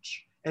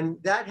match. And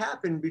that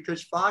happened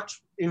because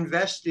Fox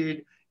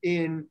invested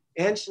in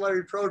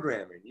ancillary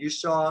programming. You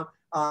saw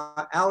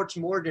Alex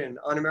Morgan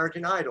on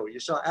American Idol. You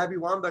saw Abby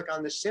Wambach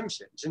on The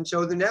Simpsons. And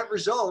so the net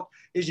result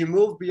is you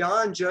move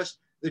beyond just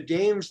the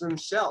games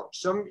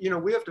themselves.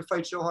 We have to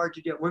fight so hard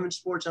to get women's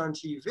sports on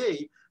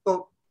TV,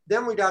 but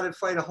then we got to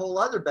fight a whole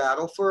other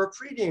battle for a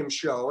pregame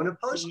show and a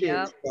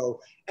postgame show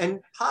and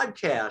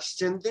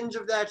podcasts and things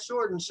of that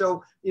sort. And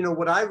so,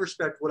 what I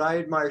respect, what I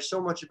admire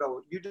so much about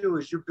what you do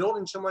is you're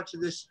building so much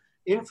of this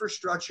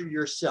infrastructure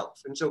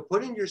yourself. And so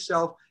putting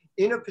yourself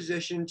in a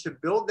position to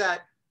build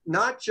that,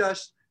 not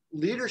just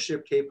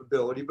leadership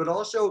capability, but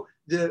also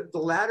the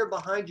ladder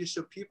behind you,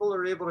 so people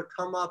are able to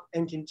come up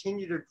and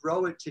continue to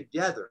grow it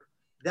together.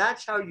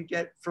 That's how you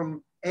get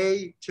from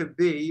A to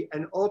B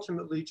and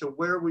ultimately to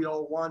where we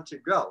all want to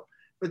go.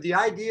 But the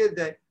idea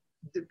that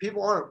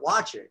people aren't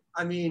watching,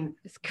 I mean,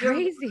 it's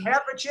crazy.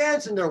 Half a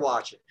chance and they're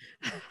watching.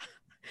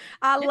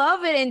 I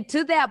love it. And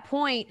to that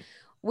point,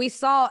 we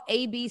saw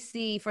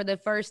ABC for the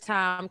first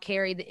time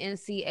carry the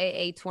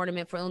NCAA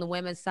tournament on the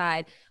women's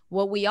side.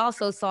 what we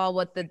also saw,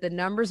 what the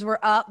numbers were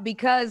up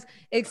because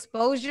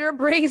exposure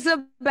brings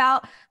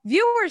about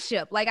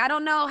viewership. Like, I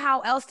don't know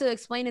how else to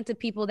explain it to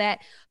people,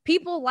 that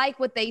people like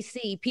what they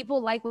see. People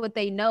like what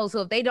they know.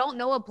 So if they don't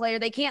know a player,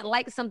 they can't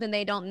like something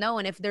they don't know.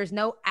 And if there's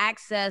no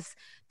access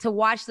to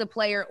watch the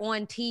player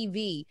on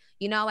TV,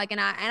 you know, like, and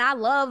I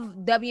love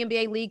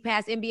WNBA League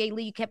Pass, NBA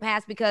League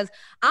Pass, because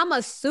I'm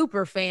a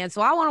super fan.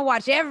 So I want to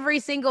watch every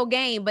single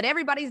game, but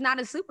everybody's not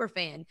a super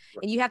fan.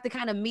 And you have to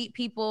kind of meet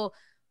people,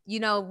 you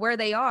know, where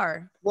they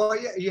are. Well,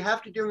 yeah, you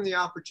have to give them the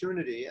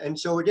opportunity. And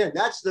so again,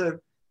 that's the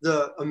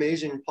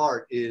amazing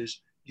part,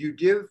 is you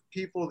give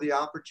people the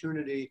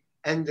opportunity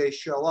and they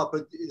show up,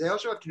 but they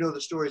also have to know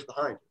the stories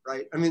behind it,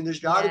 right? I mean,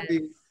 there's got to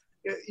be,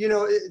 you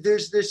know,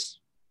 there's this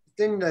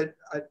thing that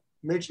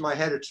makes my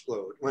head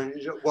explode when,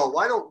 well,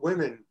 why don't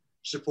women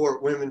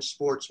support women's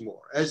sports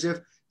more? As if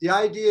the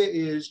idea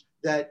is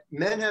that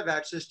men have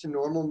access to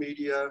normal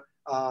media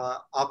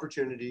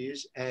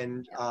opportunities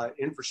and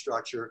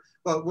infrastructure,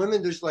 but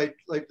women, there's like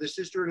the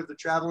sisterhood of the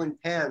traveling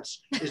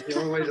pants is the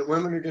only way that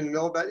women are going to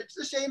know about it. It's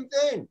the same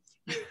thing.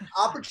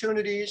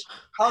 Opportunities,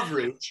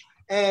 coverage,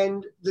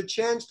 and the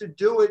chance to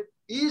do it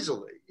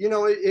easily. You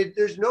know,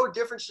 there's no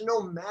difference,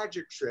 no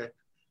magic trick,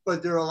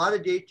 but there are a lot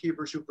of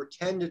gatekeepers who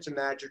pretend it's a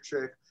magic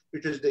trick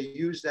because they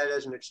use that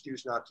as an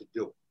excuse not to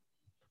do it.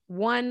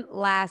 One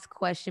last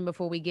question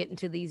before we get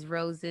into these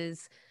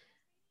roses.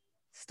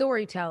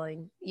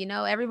 Storytelling. You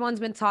know,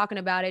 everyone's been talking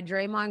about it.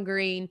 Draymond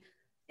Green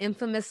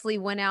infamously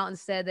went out and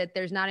said that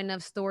there's not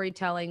enough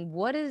storytelling.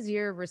 What is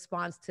your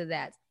response to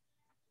that?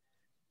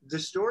 The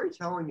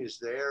storytelling is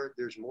there.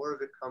 There's more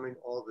of it coming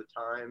all the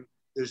time.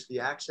 There's the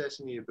access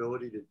and the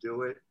ability to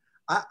do it.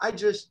 I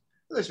just,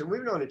 listen,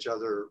 we've known each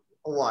other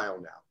a while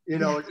now. You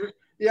know,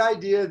 the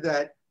idea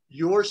that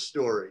your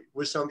story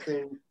was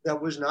something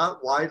that was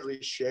not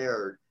widely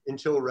shared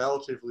until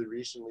relatively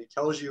recently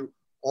tells you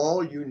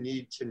all you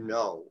need to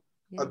know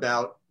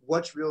about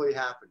what's really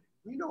happening.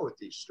 We know what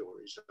these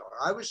stories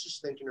are. I was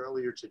just thinking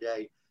earlier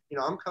today, you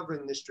know, I'm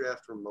covering this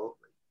draft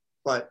remotely,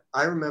 but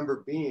I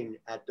remember being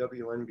at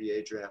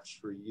WNBA drafts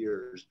for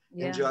years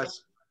and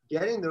just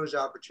getting those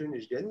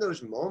opportunities, getting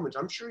those moments.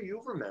 I'm sure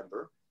you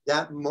remember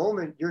that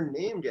moment your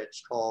name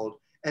gets called,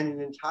 and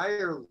an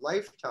entire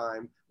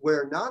lifetime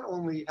where not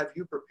only have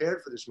you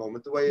prepared for this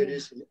moment the way it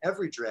is in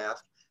every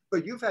draft,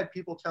 but you've had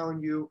people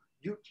telling you,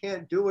 you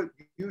can't do it,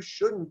 you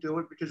shouldn't do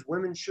it because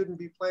women shouldn't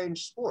be playing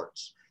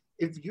sports.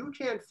 If you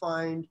can't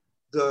find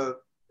the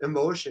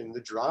emotion, the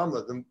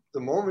drama, the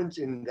moment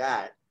in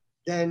that,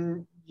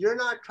 then you're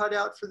not cut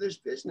out for this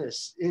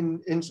business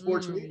in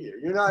sports media.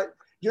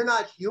 You're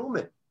not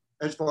human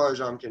as far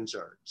as I'm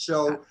concerned.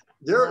 So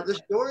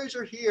the stories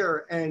are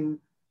here, and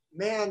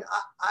man,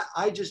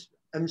 I just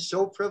am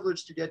so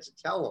privileged to get to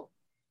tell them.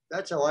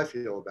 That's how I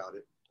feel about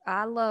it.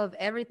 I love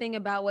everything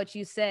about what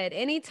you said.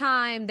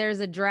 Anytime there's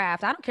a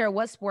draft, I don't care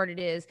what sport it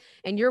is,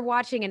 and you're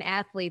watching an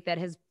athlete that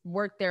has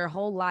worked their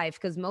whole life,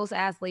 because most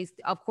athletes,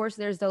 of course,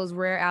 there's those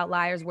rare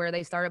outliers where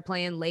they started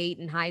playing late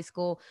in high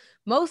school.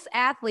 Most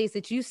athletes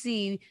that you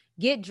see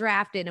get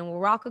drafted and will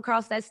walk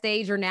across that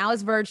stage, or now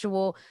is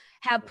virtual,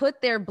 have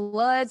put their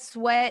blood,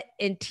 sweat,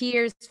 and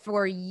tears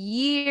for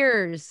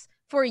years,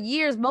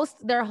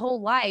 most their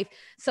whole life.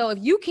 So if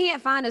you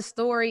can't find a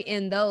story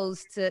in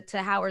those, to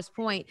Howard's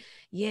point,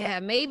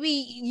 maybe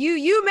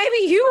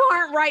you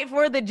aren't right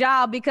for the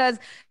job, because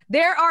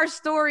there are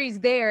stories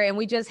there and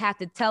we just have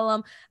to tell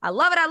them. I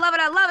love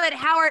it,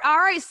 Howard. All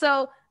right,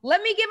 so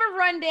let me give a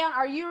rundown.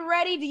 Are you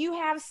ready? Do you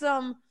have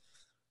some?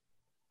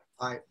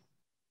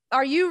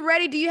 Are you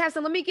ready? Do you have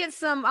some? Let me get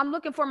some. I'm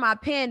looking for my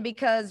pen,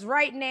 because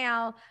right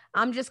now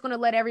I'm just going to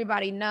let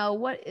everybody know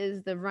what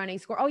is the running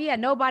score. Oh, yeah.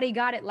 Nobody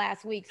got it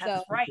last week.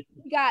 So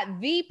we got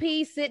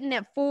VP sitting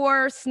at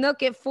 4,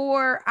 Snook at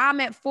 4.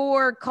 I'm at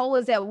 4. Cole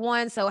is at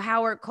 1. So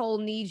Howard, Cole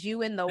needs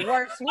you in the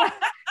worst way.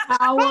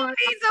 Cole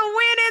needs a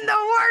win in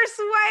the worst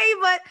way.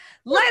 But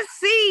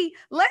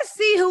let's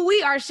see who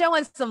we are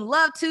showing some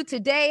love to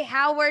today.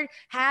 Howard,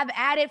 have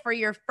at it for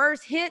your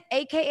first hint,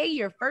 AKA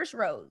your first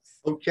rose.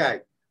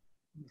 Okay.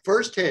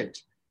 First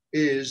hint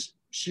is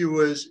she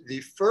was the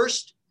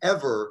first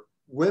ever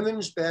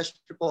women's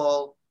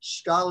basketball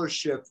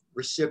scholarship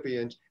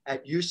recipient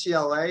at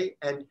UCLA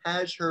and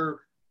has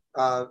her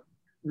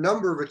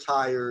number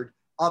retired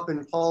up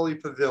in Pauley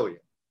Pavilion.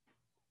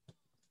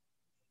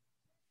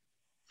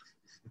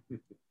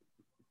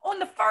 On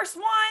the first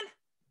one?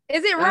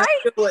 Is it right?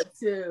 I do it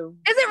too.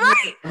 Is it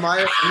right? Am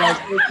I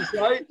supposed to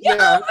say?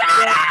 Yeah.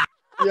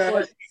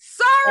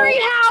 Sorry,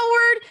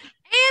 Howard.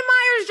 Ann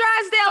Myers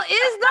Drysdale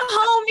is the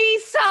homie.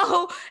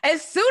 So as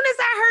soon as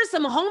I heard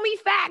some homie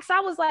facts,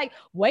 I was like,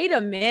 wait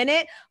a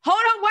minute. Hold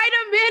on, wait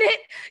a minute.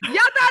 Y'all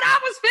thought I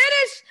was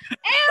finished?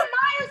 Ann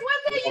Myers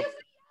went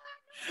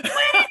to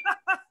UCLA.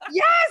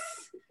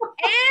 Yes.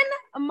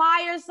 Ann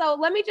Myers. So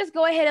let me just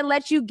go ahead and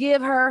let you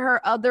give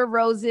her other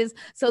roses,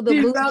 so the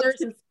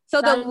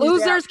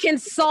losers can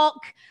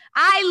sulk.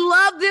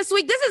 I love this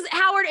week. This is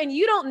Howard, and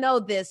you don't know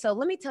this. So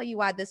let me tell you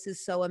why this is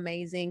so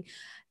amazing.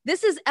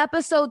 This is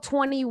episode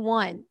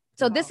 21.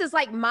 So this is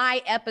like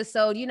my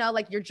episode, you know,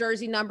 like your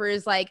jersey number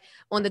is like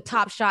on the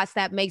top shots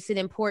that makes it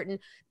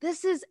important.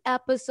 This is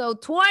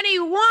episode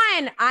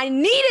 21. I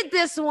needed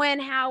this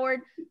win, Howard.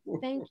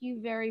 Thank you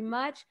very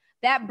much.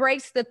 That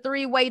breaks the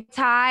 3-way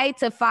tie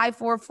to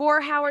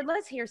 5-4-4. Howard,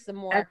 let's hear some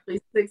more. Actually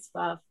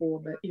 6-5-4,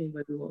 but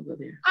anyway, we won't go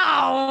there.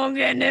 Oh,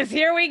 goodness.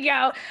 Here we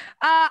go.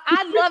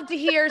 I'd love to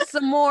hear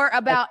some more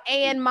about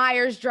Ann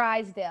Myers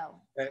Drysdale.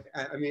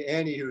 I mean,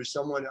 Annie, who is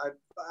someone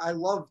I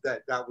love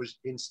that was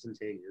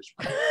instantaneous.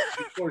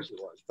 Of course it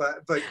was,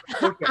 but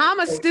okay. I'm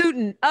a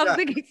student of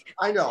the.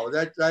 I know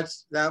that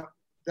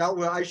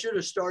I should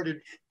have started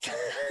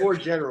more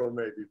general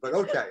maybe, but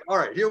okay. All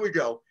right, here we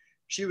go.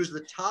 She was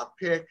the top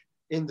pick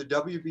in the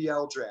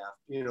WBL draft,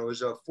 you know,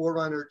 as a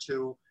forerunner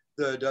to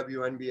the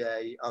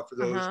WNBA, for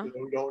those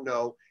who don't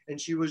know. And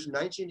she was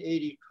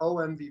 1980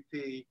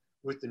 co-MVP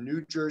with the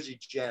New Jersey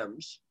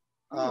Gems,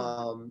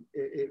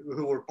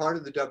 who were part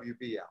of the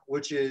WBL,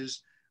 which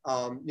is,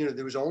 you know,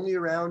 there was only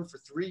around for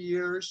 3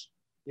 years.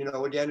 You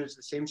know, again, it's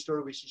the same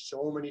story we see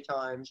so many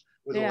times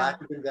with a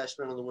lack of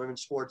investment on the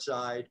women's sports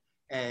side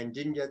and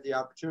didn't get the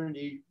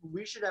opportunity.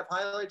 We should have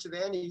highlights of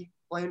Annie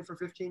playing for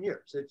 15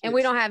 years. And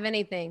we don't have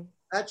anything.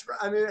 That's right.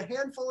 I mean, a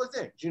handful of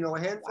things, you know, a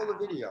handful of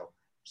video.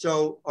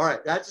 So, all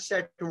right, that's the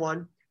second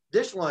one.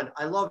 This one,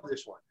 I love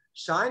this one.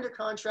 Signed a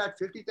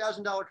contract,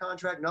 $50,000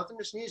 contract, nothing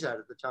to sneeze at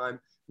the time,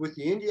 with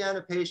the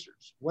Indiana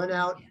Pacers. Went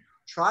out,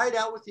 tried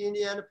out with the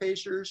Indiana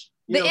Pacers.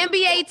 The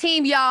NBA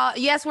team, y'all.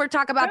 Yes, we're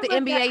talking about the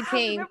NBA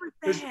team.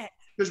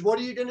 Because what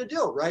are you going to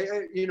do, right?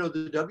 You know,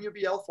 the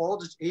WBL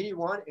falls, it's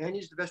 81.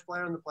 Annie's the best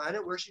player on the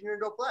planet. Where's she going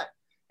to go play?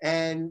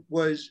 And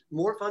was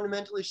more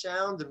fundamentally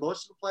sound than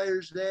most of the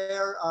players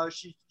there.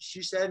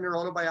 She said in her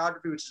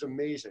autobiography, which is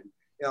amazing.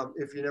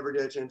 If you never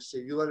get a chance to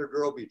see, You Let a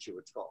Girl Beat You,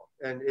 it's called.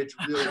 And it's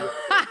really, really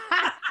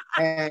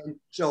And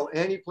so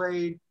Annie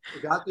played,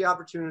 got the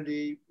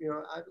opportunity. You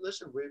know,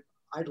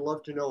 I'd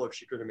love to know if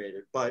she could have made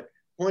it. But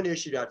point is,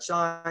 she got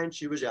signed.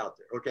 She was out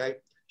there, okay?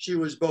 She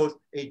was both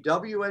a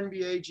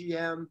WNBA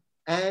GM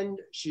and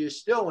she is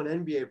still an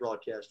NBA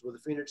broadcaster with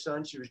the Phoenix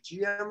Suns. She was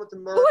GM with the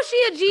Mercury. Who was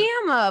she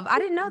a GM of? I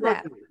didn't know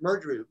that.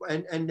 Mercury.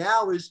 And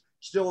now is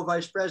still a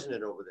vice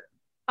president over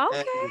there. Okay.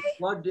 And is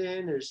plugged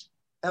in, is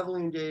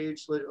heavily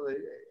engaged,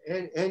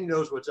 and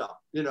knows what's up,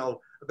 you know,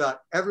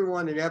 about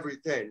everyone and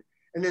everything.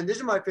 And then this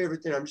is my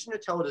favorite thing. I'm just going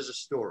to tell it as a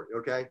story,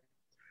 okay?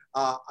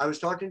 I was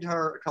talking to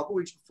her a couple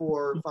weeks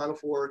before Final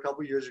Four a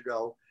couple years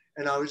ago,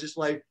 and I was just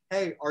like,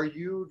 hey, are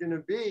you going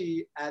to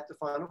be at the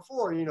Final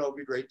Four? You know, it'd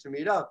be great to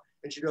meet up.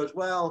 And she goes,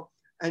 well,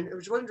 and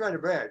she wasn't trying to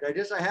brag. I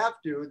guess I have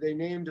to. They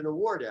named an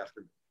award after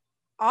me.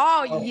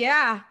 Oh,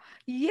 yeah.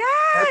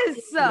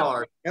 Yes.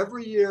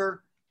 Every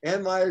year,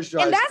 Ann Myers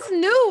Drysdale. And that's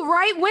new,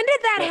 right? When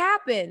did that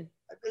happen?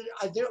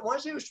 I want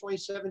to say it was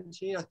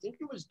 2017. I think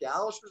it was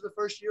Dallas was the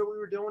first year we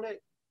were doing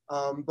it.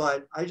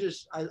 But I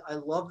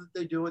love that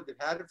they do it. They've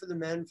had it for the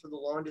men for the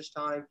longest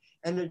time.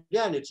 And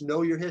again, it's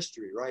know your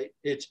history, right?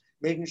 It's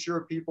making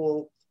sure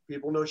people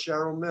know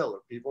Cheryl Miller,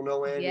 people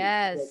know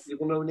Annie,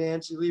 people know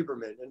Nancy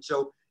Lieberman. And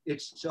so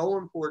it's so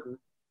important.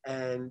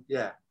 And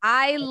yeah,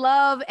 I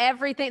love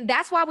everything.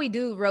 That's why we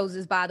do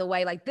roses, by the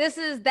way. Like that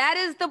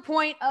is the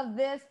point of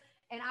this.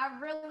 And I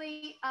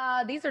really,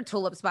 these are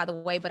tulips, by the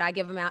way, but I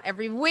give them out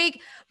every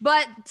week.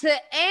 But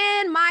to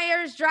Ann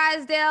Myers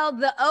Drysdale,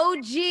 the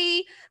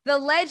OG, the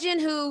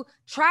legend who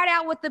tried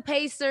out with the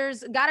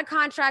Pacers, got a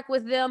contract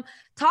with them,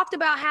 talked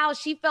about how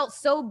she felt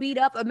so beat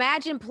up.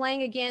 Imagine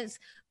playing against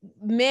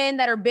men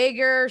that are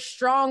bigger,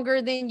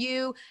 stronger than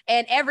you,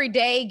 and every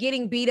day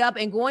getting beat up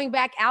and going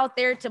back out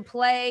there to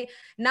play.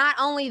 Not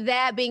only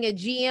that, being a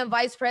GM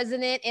vice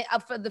president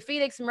for the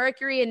Phoenix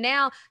Mercury. And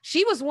now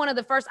she was one of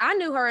the first, I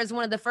knew her as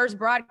one of the first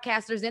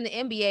broadcasters in the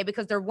NBA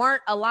because there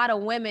weren't a lot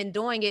of women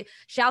doing it.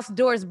 Shouts to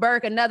Doris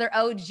Burke, another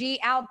OG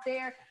out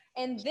there.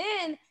 And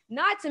then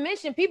not to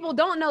mention, people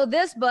don't know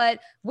this, but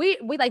we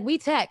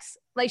text.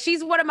 Like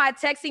she's one of my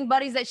texting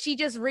buddies that she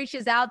just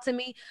reaches out to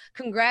me,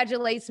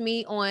 congratulates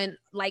me on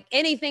like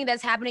anything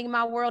that's happening in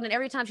my world. And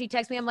every time she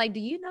texts me, I'm like,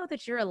 do you know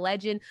that you're a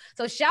legend?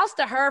 So shouts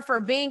to her for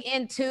being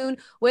in tune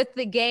with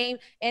the game.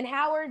 And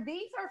Howard,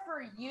 these are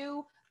for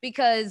you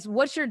because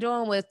what you're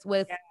doing with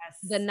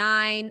the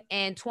 9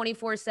 and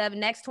 24/7,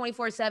 next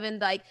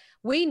 24/7, like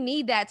we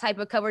need that type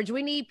of coverage.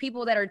 We need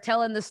people that are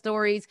telling the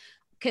stories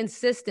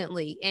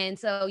consistently. And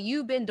so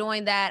you've been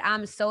doing that.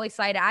 I'm so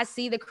excited. I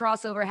see the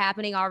crossover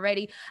happening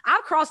already.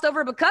 I've crossed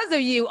over because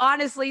of you,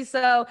 honestly.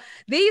 So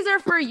these are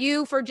for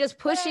you for just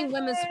pushing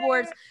women's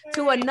sports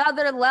to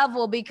another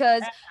level,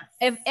 because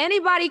if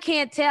anybody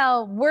can't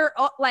tell, we're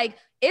like,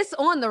 it's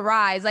on the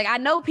rise. Like I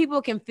know people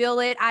can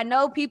feel it. I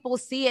know people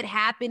see it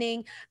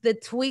happening. The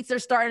tweets are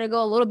starting to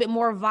go a little bit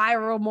more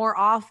viral more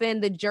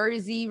often. The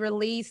jersey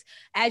release,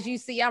 as you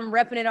see, I'm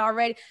repping it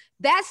already.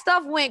 That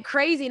stuff went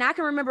crazy. And I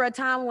can remember a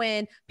time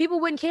when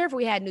people wouldn't care if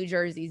we had new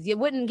jerseys. You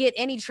wouldn't get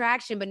any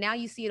traction, but now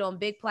you see it on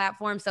big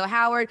platforms. So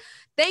Howard,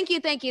 thank you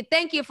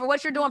for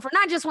what you're doing for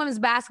not just women's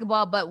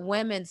basketball, but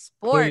women's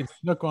sports.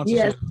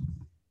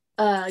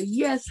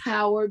 Yes,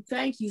 Howard,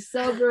 thank you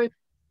so very much.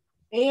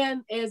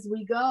 And as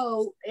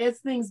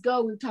things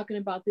go, we're talking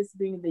about this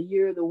being the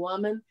year of the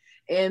woman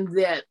and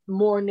that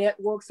more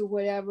networks or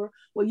whatever.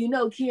 Well, you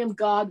know, Kim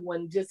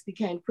Godwin just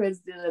became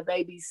president of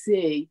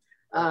ABC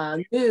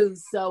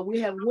News. So we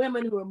have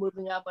women who are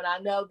moving up, and I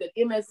know that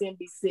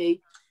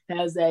MSNBC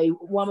has a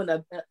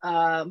woman,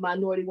 a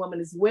minority woman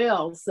as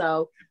well.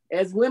 So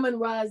as women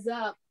rise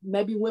up,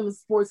 maybe women's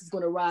sports is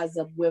going to rise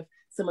up with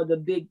some of the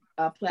big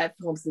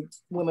platforms that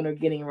women are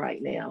getting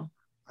right now.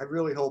 I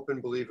really hope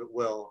and believe it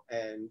will.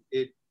 And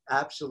it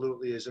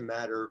absolutely is a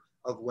matter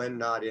of when,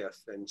 not if.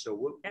 And so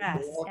we'll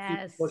all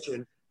keep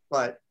pushing.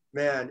 But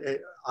man,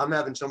 I'm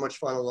having so much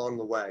fun along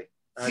the way.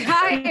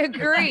 I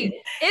agree.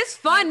 It's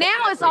fun.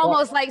 Now it's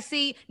almost like,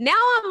 now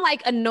I'm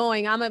like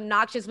annoying. I'm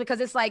obnoxious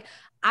because it's like,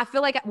 I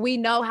feel like we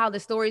know how the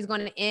story is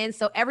going to end.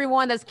 So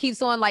everyone that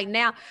keeps on like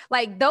now,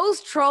 like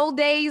those troll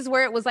days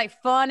where it was like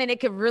fun and it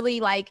could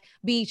really like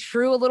be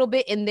true a little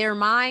bit in their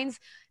minds.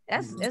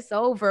 It's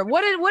over.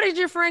 What did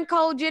your friend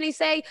Cole Jenny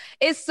say?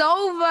 It's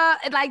over.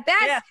 Like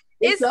that. Yeah,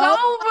 it's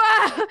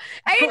over.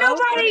 Ain't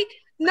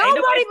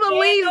nobody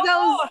believes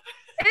those.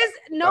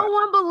 No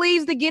one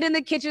believes the get in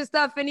the kitchen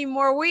stuff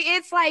anymore.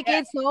 It's like,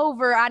 it's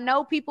over. I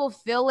know people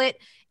feel it.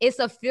 It's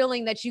a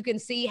feeling that you can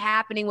see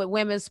happening with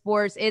women's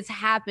sports. It's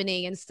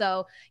happening. And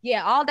so,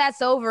 yeah, all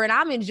that's over. And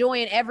I'm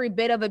enjoying every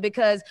bit of it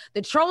because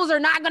the trolls are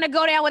not going to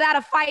go down without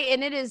a fight.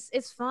 And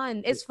it's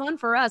fun. It's fun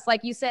for us.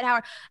 Like you said,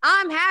 Howard,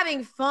 I'm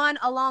having fun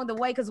along the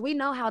way because we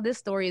know how this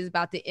story is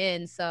about to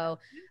end. So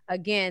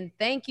again,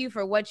 thank you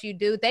for what you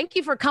do. Thank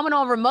you for coming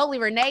on remotely,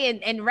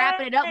 Renee, and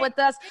wrapping it up with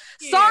us.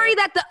 Sorry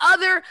that the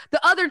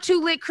other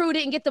Two Lit crew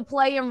didn't get to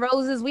play in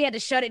Roses. We had to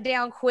shut it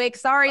down quick.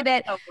 Sorry,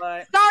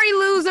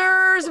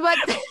 losers, but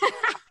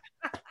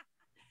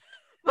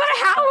but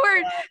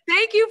Howard,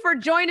 thank you for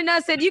joining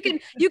us. And you can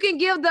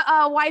give the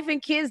wife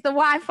and kids the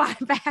Wi-Fi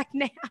back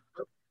now.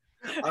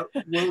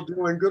 Will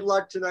do, and good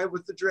luck tonight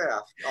with the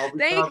draft.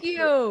 Thank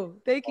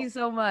you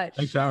so much.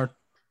 Thanks, Howard.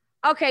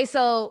 Okay,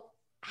 so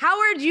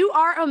Howard, you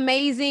are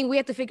amazing. We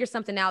have to figure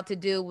something out to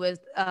do with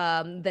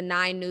the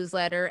 9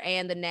 newsletter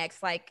and the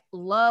next. Like,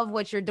 love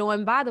what you're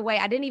doing. By the way,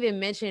 I didn't even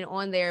mention it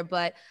on there,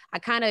 but I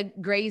kind of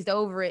grazed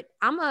over it.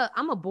 I'm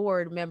a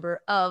board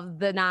member of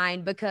the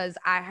 9 because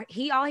all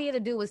he had to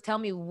do was tell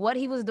me what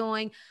he was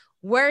doing,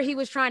 where he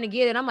was trying to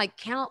get it. I'm like,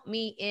 count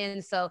me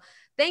in. So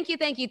thank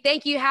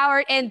you,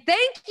 Howard, and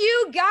thank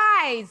you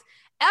guys.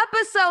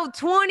 Episode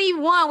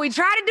 21. We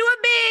try to do it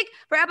big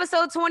for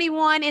episode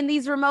 21 in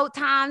these remote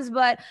times,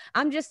 but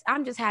I'm just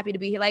happy to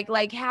be here.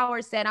 Like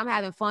Howard said, I'm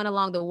having fun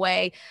along the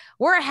way.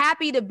 We're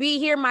happy to be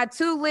here. My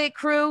Two Lit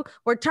crew,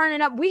 we're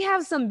turning up. We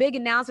have some big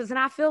announcements, and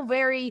I feel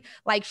very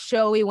like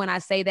showy when I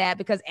say that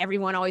because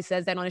everyone always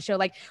says that on the show.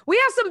 Like, we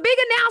have some big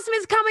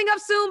announcements coming up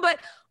soon, but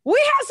we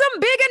have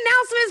some big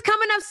announcements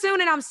coming up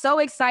soon, and I'm so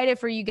excited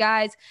for you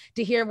guys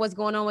to hear what's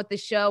going on with the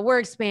show. We're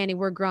expanding,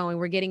 we're growing,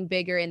 we're getting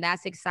bigger, and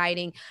that's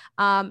exciting.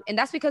 And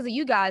that's because of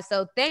you guys.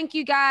 So thank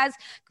you guys.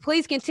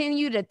 Please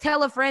continue to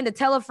tell a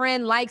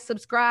friend, like,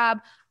 subscribe,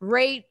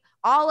 rate,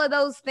 all of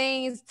those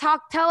things.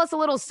 Tell us a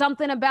little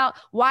something about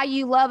why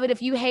you love it.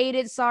 If you hate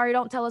it, sorry,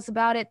 don't tell us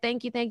about it.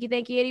 Thank you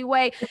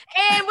anyway.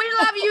 And we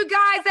love you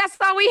guys. That's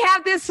all we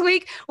have this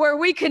week, where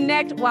we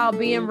connect while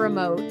being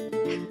remote.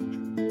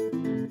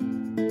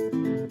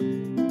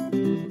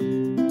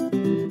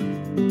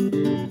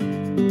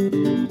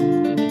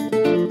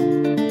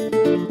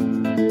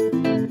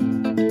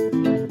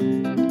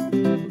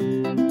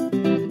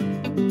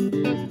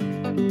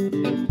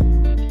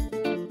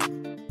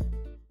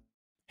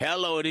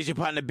 Hello, it is your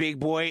partner, Big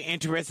Boy,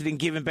 interested in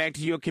giving back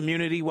to your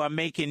community while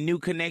making new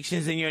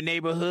connections in your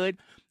neighborhood.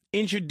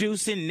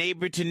 Introducing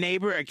Neighbor to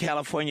Neighbor, a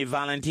California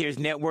volunteers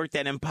network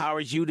that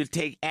empowers you to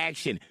take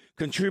action,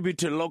 contribute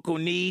to local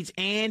needs,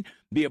 and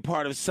be a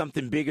part of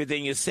something bigger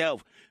than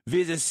yourself.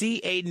 Visit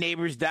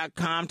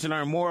ca-neighbors.com to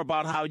learn more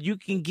about how you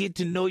can get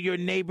to know your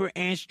neighbor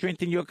and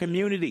strengthen your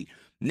community.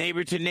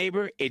 Neighbor to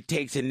Neighbor, it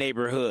takes a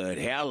neighborhood.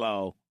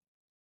 Hello.